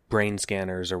perfect brain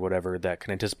scanners or whatever that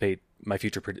can anticipate my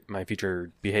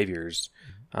future behaviors,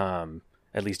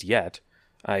 at least yet,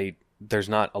 there's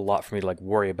not a lot for me to, like,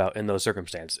 worry about in those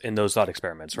circumstances, in those thought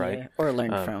experiments, right? Yeah, or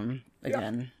learn from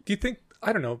again. Yeah. Do you think?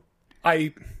 I don't know.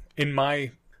 In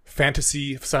my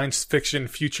fantasy science fiction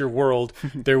future world,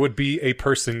 there would be a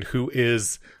person who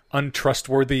is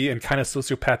untrustworthy and kind of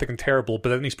sociopathic and terrible, but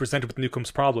then he's presented with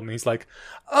Newcomb's problem, and he's like,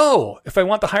 oh, if I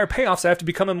want the higher payoffs, I have to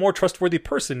become a more trustworthy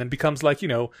person, and becomes, like, you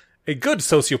know, a good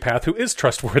sociopath who is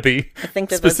trustworthy. I think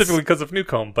that specifically because of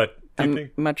Newcomb, but do you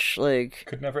think much like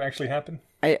could never actually happen?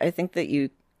 I think that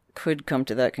you could come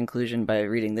to that conclusion by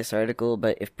reading this article,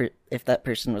 but if that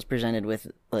person was presented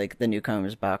with, like, the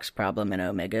Newcomb's box problem in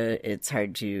Omega, I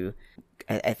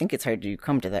think it's hard to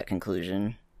come to that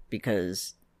conclusion,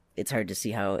 because it's hard to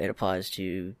see how it applies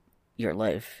to your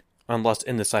life. Unless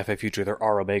in the sci-fi future there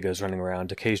are Omegas running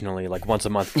around occasionally, like once a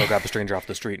month, they'll grab a stranger off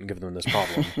the street and give them this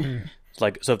problem.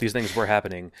 Like, so if these things were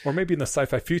happening... Or maybe in the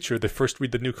sci-fi future, they first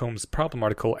read the Newcomb's problem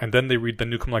article, and then they read the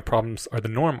Newcomb-like problems are the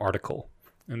norm article.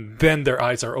 And then their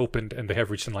eyes are opened and they have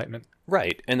reached enlightenment.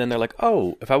 Right. And then they're like,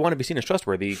 oh, if I want to be seen as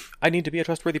trustworthy, I need to be a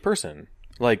trustworthy person.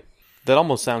 Like, that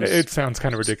almost sounds... It sounds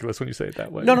kind of ridiculous when you say it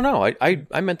that way. No.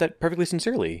 I meant that perfectly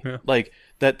sincerely. Yeah. Like,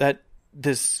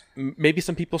 this... Maybe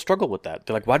some people struggle with that.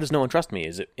 They're like, why does no one trust me?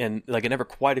 Is it... And, like, it never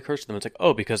quite occurs to them. It's like,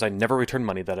 oh, because I never return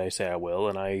money that I say I will,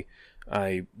 and I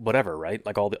whatever, right?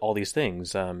 Like, all these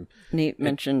things. Nate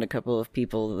mentioned a couple of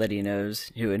people that he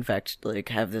knows who, in fact, like,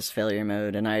 have this failure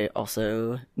mode, and I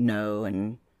also know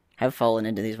and have fallen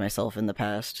into these myself in the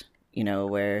past, you know,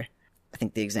 where I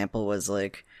think the example was,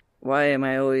 like, why am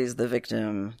I always the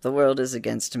victim? The world is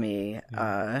against me.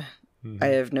 I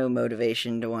have no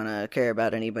motivation to want to care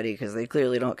about anybody because they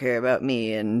clearly don't care about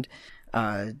me, and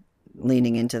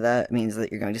leaning into that means that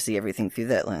you're going to see everything through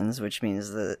that lens, which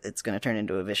means that it's going to turn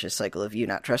into a vicious cycle of you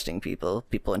not trusting people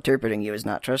interpreting you as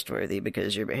not trustworthy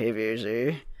because your behaviors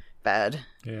are bad.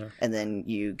 Yeah. And then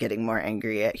you getting more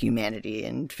angry at humanity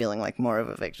and feeling like more of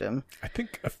a victim. I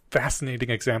think a fascinating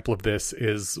example of this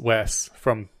is Wes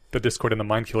from the Discord and the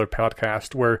Mind Killer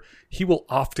podcast, where he will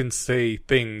often say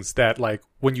things that, like,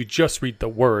 when you just read the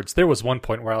words, there was one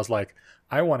point where I was like,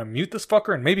 I want to mute this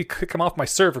fucker and maybe kick him off my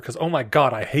server because, oh my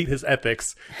god, I hate his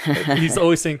ethics. He's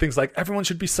always saying things like, everyone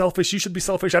should be selfish, you should be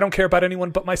selfish, I don't care about anyone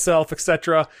but myself,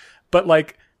 etc. But,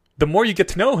 like, the more you get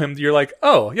to know him, you're like,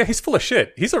 oh, yeah, he's full of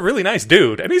shit. He's a really nice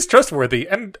dude, and he's trustworthy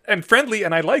and friendly,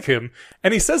 and I like him.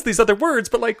 And he says these other words,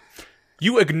 but, like,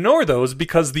 you ignore those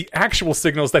because the actual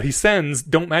signals that he sends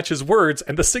don't match his words,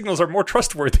 and the signals are more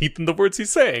trustworthy than the words he's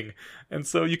saying. And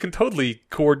so you can totally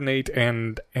coordinate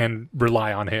and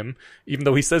rely on him, even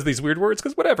though he says these weird words,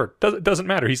 because whatever, doesn't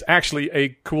matter. He's actually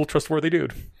a cool, trustworthy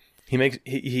dude.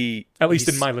 He at least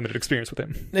in my limited experience with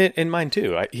him. In mine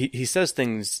too. He says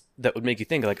things that would make you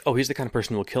think like, oh, he's the kind of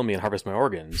person who will kill me and harvest my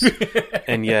organs.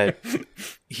 And yet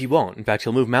he won't. In fact,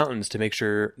 he'll move mountains to make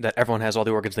sure that everyone has all the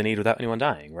organs they need without anyone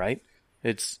dying, right?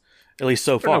 It's at least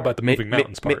so far. I don't know about the moving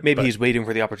mountains part. Maybe he's waiting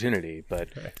for the opportunity, but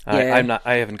I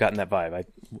haven't gotten that vibe.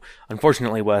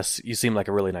 Unfortunately, Wes, you seem like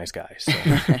a really nice guy. So.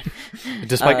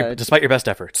 despite your best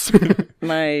efforts.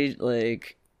 My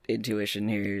intuition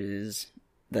here is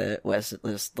that Wes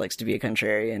likes to be a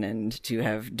contrarian and to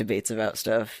have debates about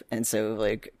stuff, and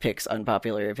so picks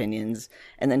unpopular opinions,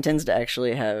 and then tends to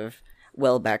actually have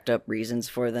well backed up reasons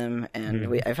for them.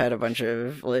 And I've had a bunch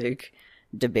of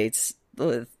debates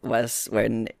with Wes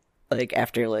when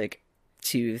after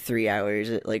 2-3 hours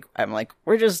I'm like,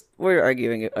 we're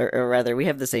arguing, or rather we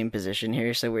have the same position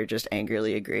here, so we're just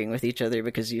angrily agreeing with each other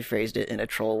because you phrased it in a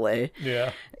troll way.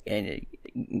 Yeah. And it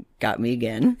got me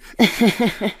again.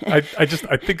 I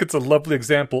think it's a lovely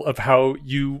example of how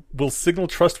you will signal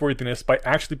trustworthiness by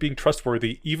actually being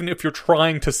trustworthy, even if you're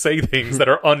trying to say things that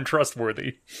are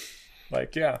untrustworthy.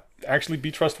 Actually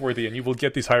be trustworthy and you will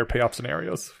get these higher payoff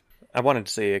scenarios. I wanted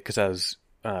to say it because I was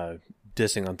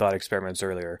dissing on thought experiments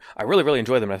earlier. I really, really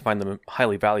enjoy them and I find them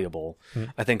highly valuable.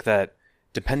 I think that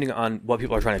depending on what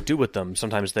people are trying to do with them,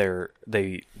 sometimes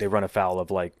they run afoul of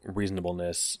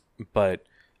reasonableness. But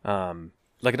I'm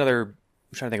trying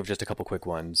to think of just a couple quick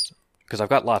ones because I've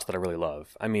got lots that I really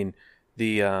love. I mean,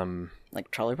 the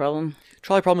trolley problem.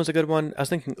 Trolley problem is a good one. I was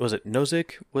thinking, was it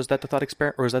Nozick? Was that the thought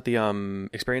experiment, or was that the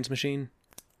experience machine?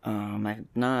 I'm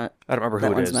not. I don't remember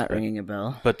who it is. That one's not ringing a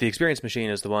bell. But the experience machine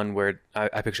is the one where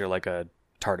I picture like a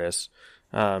TARDIS.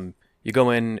 You go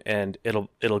in and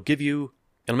it'll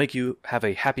make you have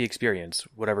a happy experience,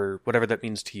 whatever that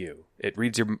means to you. It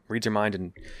reads your mind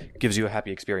and gives you a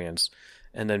happy experience.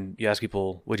 And then you ask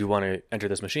people, would you want to enter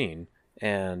this machine?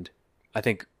 And I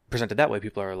think presented that way,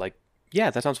 people are like,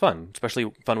 yeah, that sounds fun. Especially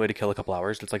a fun way to kill a couple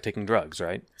hours. It's like taking drugs,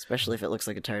 right? Especially if it looks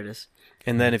like a TARDIS.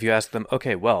 And then if you ask them,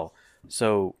 okay, well,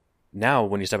 so now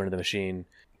when you step into the machine,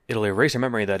 it'll erase your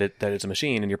memory that it's a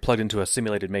machine and you're plugged into a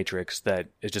simulated matrix that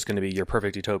is just going to be your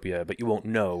perfect utopia, but you won't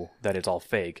know that it's all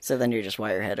fake. So then you're just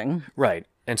wireheading. Right.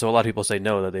 And so a lot of people say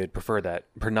no, that they'd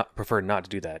prefer not to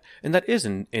do that. And that is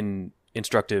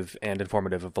instructive and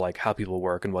informative of how people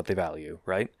work and what they value,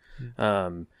 right?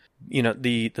 The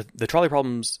trolley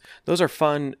problems, those are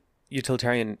fun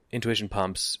utilitarian intuition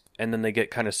pumps, and then they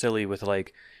get kind of silly with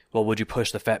well, would you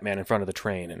push the fat man in front of the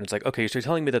train? And it's like, okay, so you're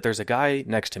telling me that there's a guy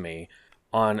next to me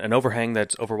on an overhang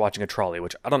that's overwatching a trolley,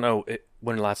 which I don't know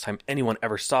when the last time anyone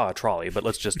ever saw a trolley, but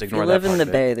let's just ignore that. If you live in the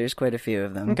Bay, there's quite a few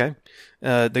of them. Okay.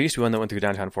 There used to be one that went through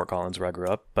downtown Fort Collins where I grew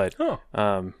up, but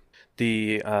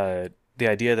the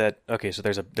idea that, okay, so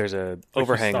there's a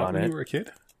overhang on it. When you were a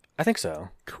kid? I think so.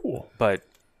 Cool. But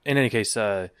in any case,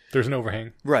 there's an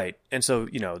overhang. Right. And so,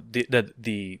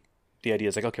 the idea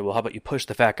is okay, well, how about you push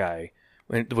the fat guy,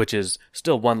 which is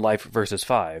still one life versus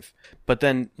 5. But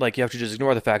then, you have to just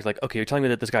ignore the fact, okay, you're telling me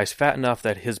that this guy's fat enough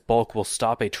that his bulk will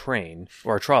stop a train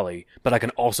or a trolley, but I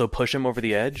can also push him over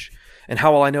the edge? And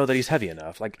how will I know that he's heavy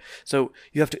enough? So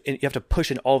you have to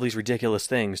push in all these ridiculous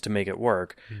things to make it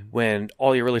work, when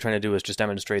all you're really trying to do is just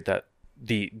demonstrate that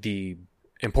the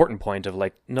important point of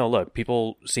no, look,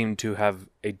 people seem to have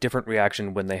a different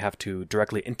reaction when they have to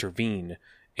directly intervene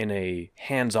in a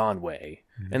hands-on way,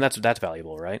 and that's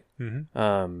valuable, right?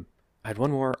 I had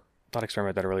one more thought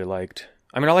experiment that I really liked.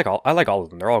 I mean, I like all of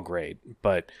them; they're all great.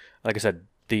 But like I said,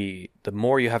 the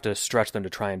more you have to stretch them to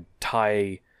try and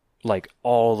tie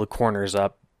all the corners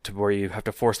up to where you have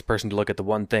to force the person to look at the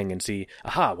one thing and see,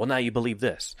 aha, well now you believe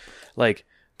this.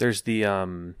 There's the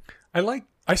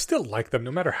I still like them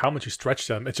no matter how much you stretch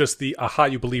them. It's just the aha,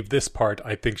 you believe this part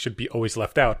I think should be always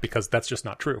left out because that's just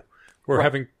not true. We're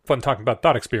having fun talking about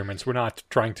thought experiments. We're not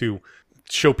trying to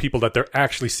show people that they're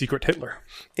actually secret Hitler.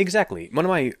 Exactly. One of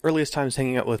my earliest times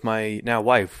hanging out with my now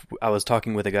wife, I was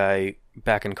talking with a guy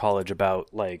back in college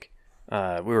about, like, we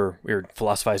were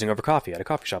philosophizing over coffee at a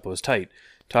coffee shop. It was tight,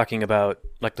 talking about,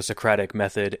 like, the Socratic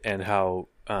method and how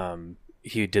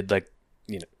he did, like,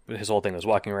 you know, his whole thing was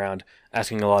walking around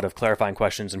asking a lot of clarifying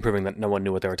questions and proving that no one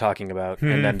knew what they were talking about,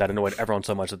 and then that annoyed everyone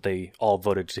so much that they all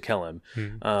voted to kill him.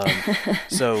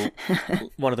 So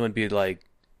one of them would be like,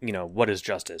 you know, what is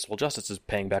justice? Well, justice is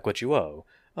paying back what you owe.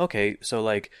 Okay, so,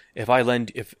 like,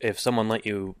 if someone lent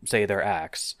you, say, their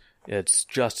axe, it's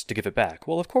just to give it back.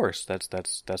 Well, of course, that's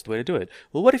the way to do it.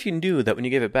 Well, what if you knew that when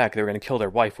you gave it back, they were going to kill their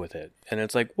wife with it? And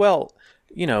it's like, well,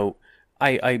 you know,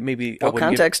 I maybe... Well,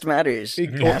 context matters.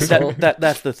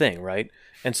 That's the thing, right?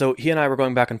 And so he and I were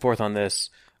going back and forth on this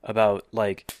about,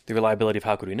 like, the reliability of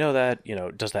how could we know that? You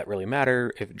know, does that really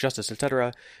matter? If justice,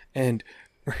 etc. And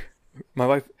my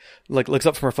wife, like, looks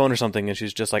up from her phone or something, and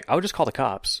she's just like, I would just call the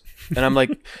cops. And I'm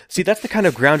like, see, that's the kind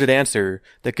of grounded answer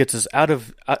that gets us out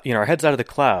of, you know, our heads out of the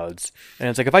clouds. And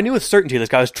it's like, if I knew with certainty this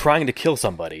guy was trying to kill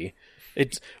somebody,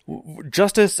 it's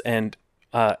justice and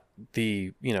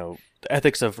the, you know, the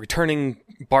ethics of returning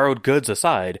borrowed goods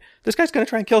aside, this guy's going to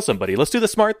try and kill somebody. Let's do the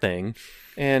smart thing,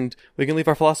 and we can leave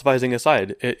our philosophizing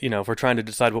aside, you know, if we're trying to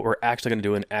decide what we're actually going to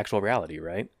do in actual reality,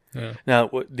 right? Yeah. Now,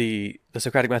 the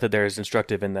Socratic method there is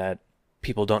instructive in that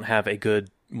people don't have a good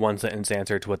one-sentence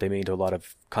answer to what they mean to a lot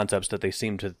of concepts that they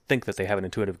seem to think that they have an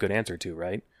intuitive good answer to,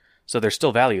 right? So there's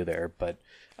still value there, but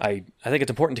I think it's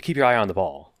important to keep your eye on the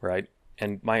ball, right?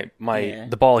 And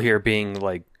the ball here being,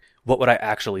 like, what would I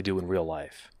actually do in real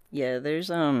life? Yeah, there's,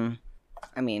 I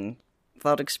mean,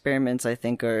 thought experiments, I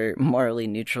think, are morally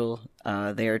neutral.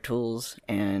 They are tools,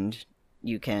 and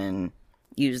you can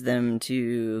use them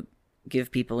to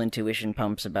give people intuition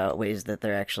pumps about ways that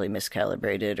they're actually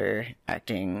miscalibrated or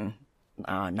acting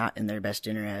not in their best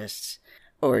interests,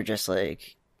 or just,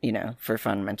 like, you know, for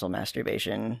fun mental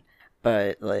masturbation.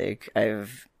 But, like,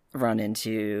 I've run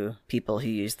into people who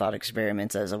use thought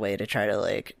experiments as a way to try to,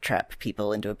 like, trap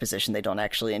people into a position they don't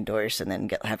actually endorse, and then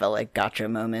have a, like, gotcha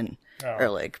moment, or,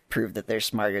 like, prove that they're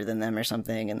smarter than them or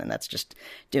something, and then that's just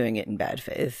doing it in bad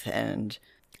faith. And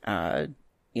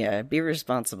yeah, be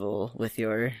responsible with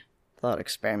your thought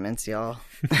experiments, y'all.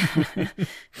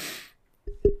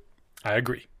 I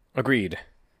agree. Agreed.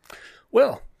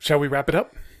 Well, shall we wrap it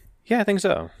up? Yeah, I think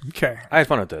so. Okay. I had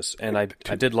fun with this, and I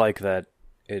did like that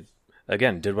it,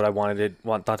 again, did what I want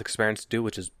thought experiments to do,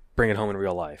 which is bring it home in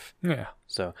real life. Yeah.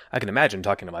 So I can imagine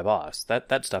talking to my boss.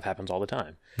 That stuff happens all the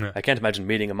time. Yeah. I can't imagine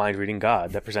meeting a mind-reading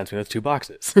god that presents me with 2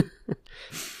 boxes.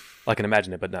 I can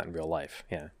imagine it, but not in real life.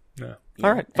 Yeah.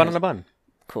 All right. Fun on a bun.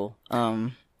 Cool.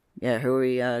 Yeah, who are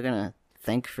we gonna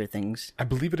thank for things? I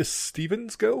believe it is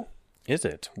Steven's go. Is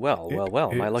it? Well,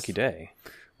 my lucky day.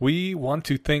 We want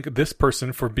to thank this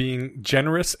person for being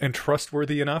generous and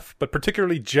trustworthy enough, but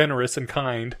particularly generous and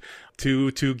kind,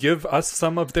 to give us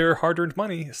some of their hard-earned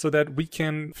money so that we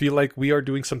can feel like we are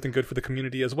doing something good for the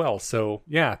community as well. So,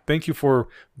 yeah, thank you for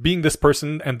being this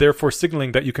person and therefore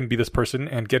signaling that you can be this person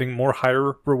and getting more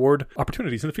higher reward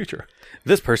opportunities in the future.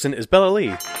 This person is Bella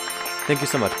Lee. Thank you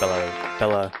so much,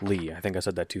 Bella Lee. I think I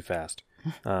said that too fast.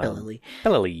 Bella Lee.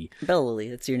 Bella Lee. Bella Lee,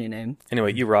 that's your new name.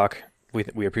 Anyway, you rock.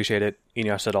 We appreciate it.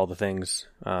 Eneasz said all the things.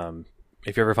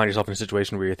 If you ever find yourself in a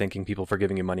situation where you're thanking people for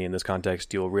giving you money in this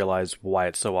context, you'll realize why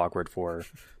it's so awkward for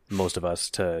most of us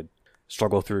to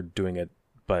struggle through doing it.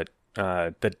 But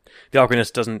that the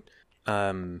awkwardness doesn't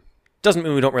mean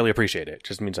we don't really appreciate it. It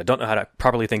just means I don't know how to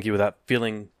properly thank you without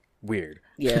feeling weird.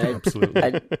 Yeah, absolutely.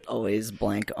 I always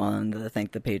blank on the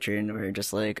thank the patron, where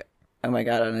just like, oh my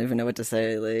god, I don't even know what to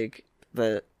say. Like,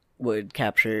 that would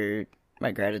capture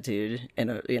my gratitude,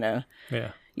 and yeah.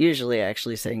 Usually,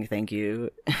 actually saying thank you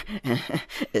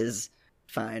is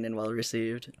fine and well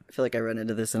received. I feel like I run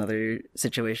into this in other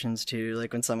situations too,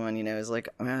 like when someone is like,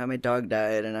 oh, my dog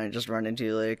died, and I just run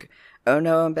into like, oh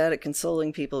no, I'm bad at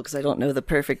consoling people because I don't know the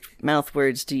perfect mouth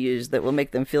words to use that will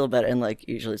make them feel better, and like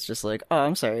usually it's just like, oh,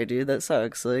 I'm sorry, dude, that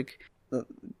sucks. Like,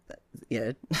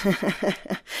 yeah.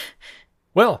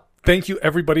 Well, thank you,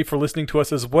 everybody, for listening to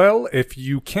us as well. If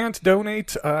you can't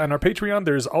donate on our Patreon,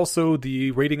 there's also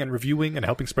the rating and reviewing and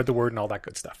helping spread the word and all that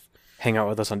good stuff. Hang out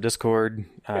with us on Discord,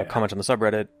 comment on the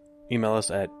subreddit, email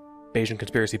us at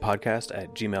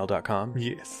BayesianConspiracyPodcast@gmail.com.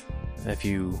 Yes. If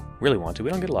you really want to.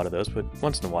 We don't get a lot of those, but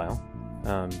once in a while.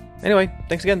 Anyway,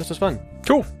 thanks again. This was fun.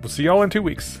 Cool. We'll see y'all in 2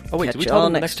 weeks. Oh, wait, Catch did we tell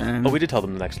them next time? Oh, we did tell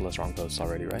them the next Less Wrong posts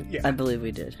already, right? Yeah. I believe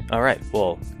we did. All right.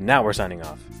 Well, now we're signing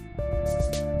off.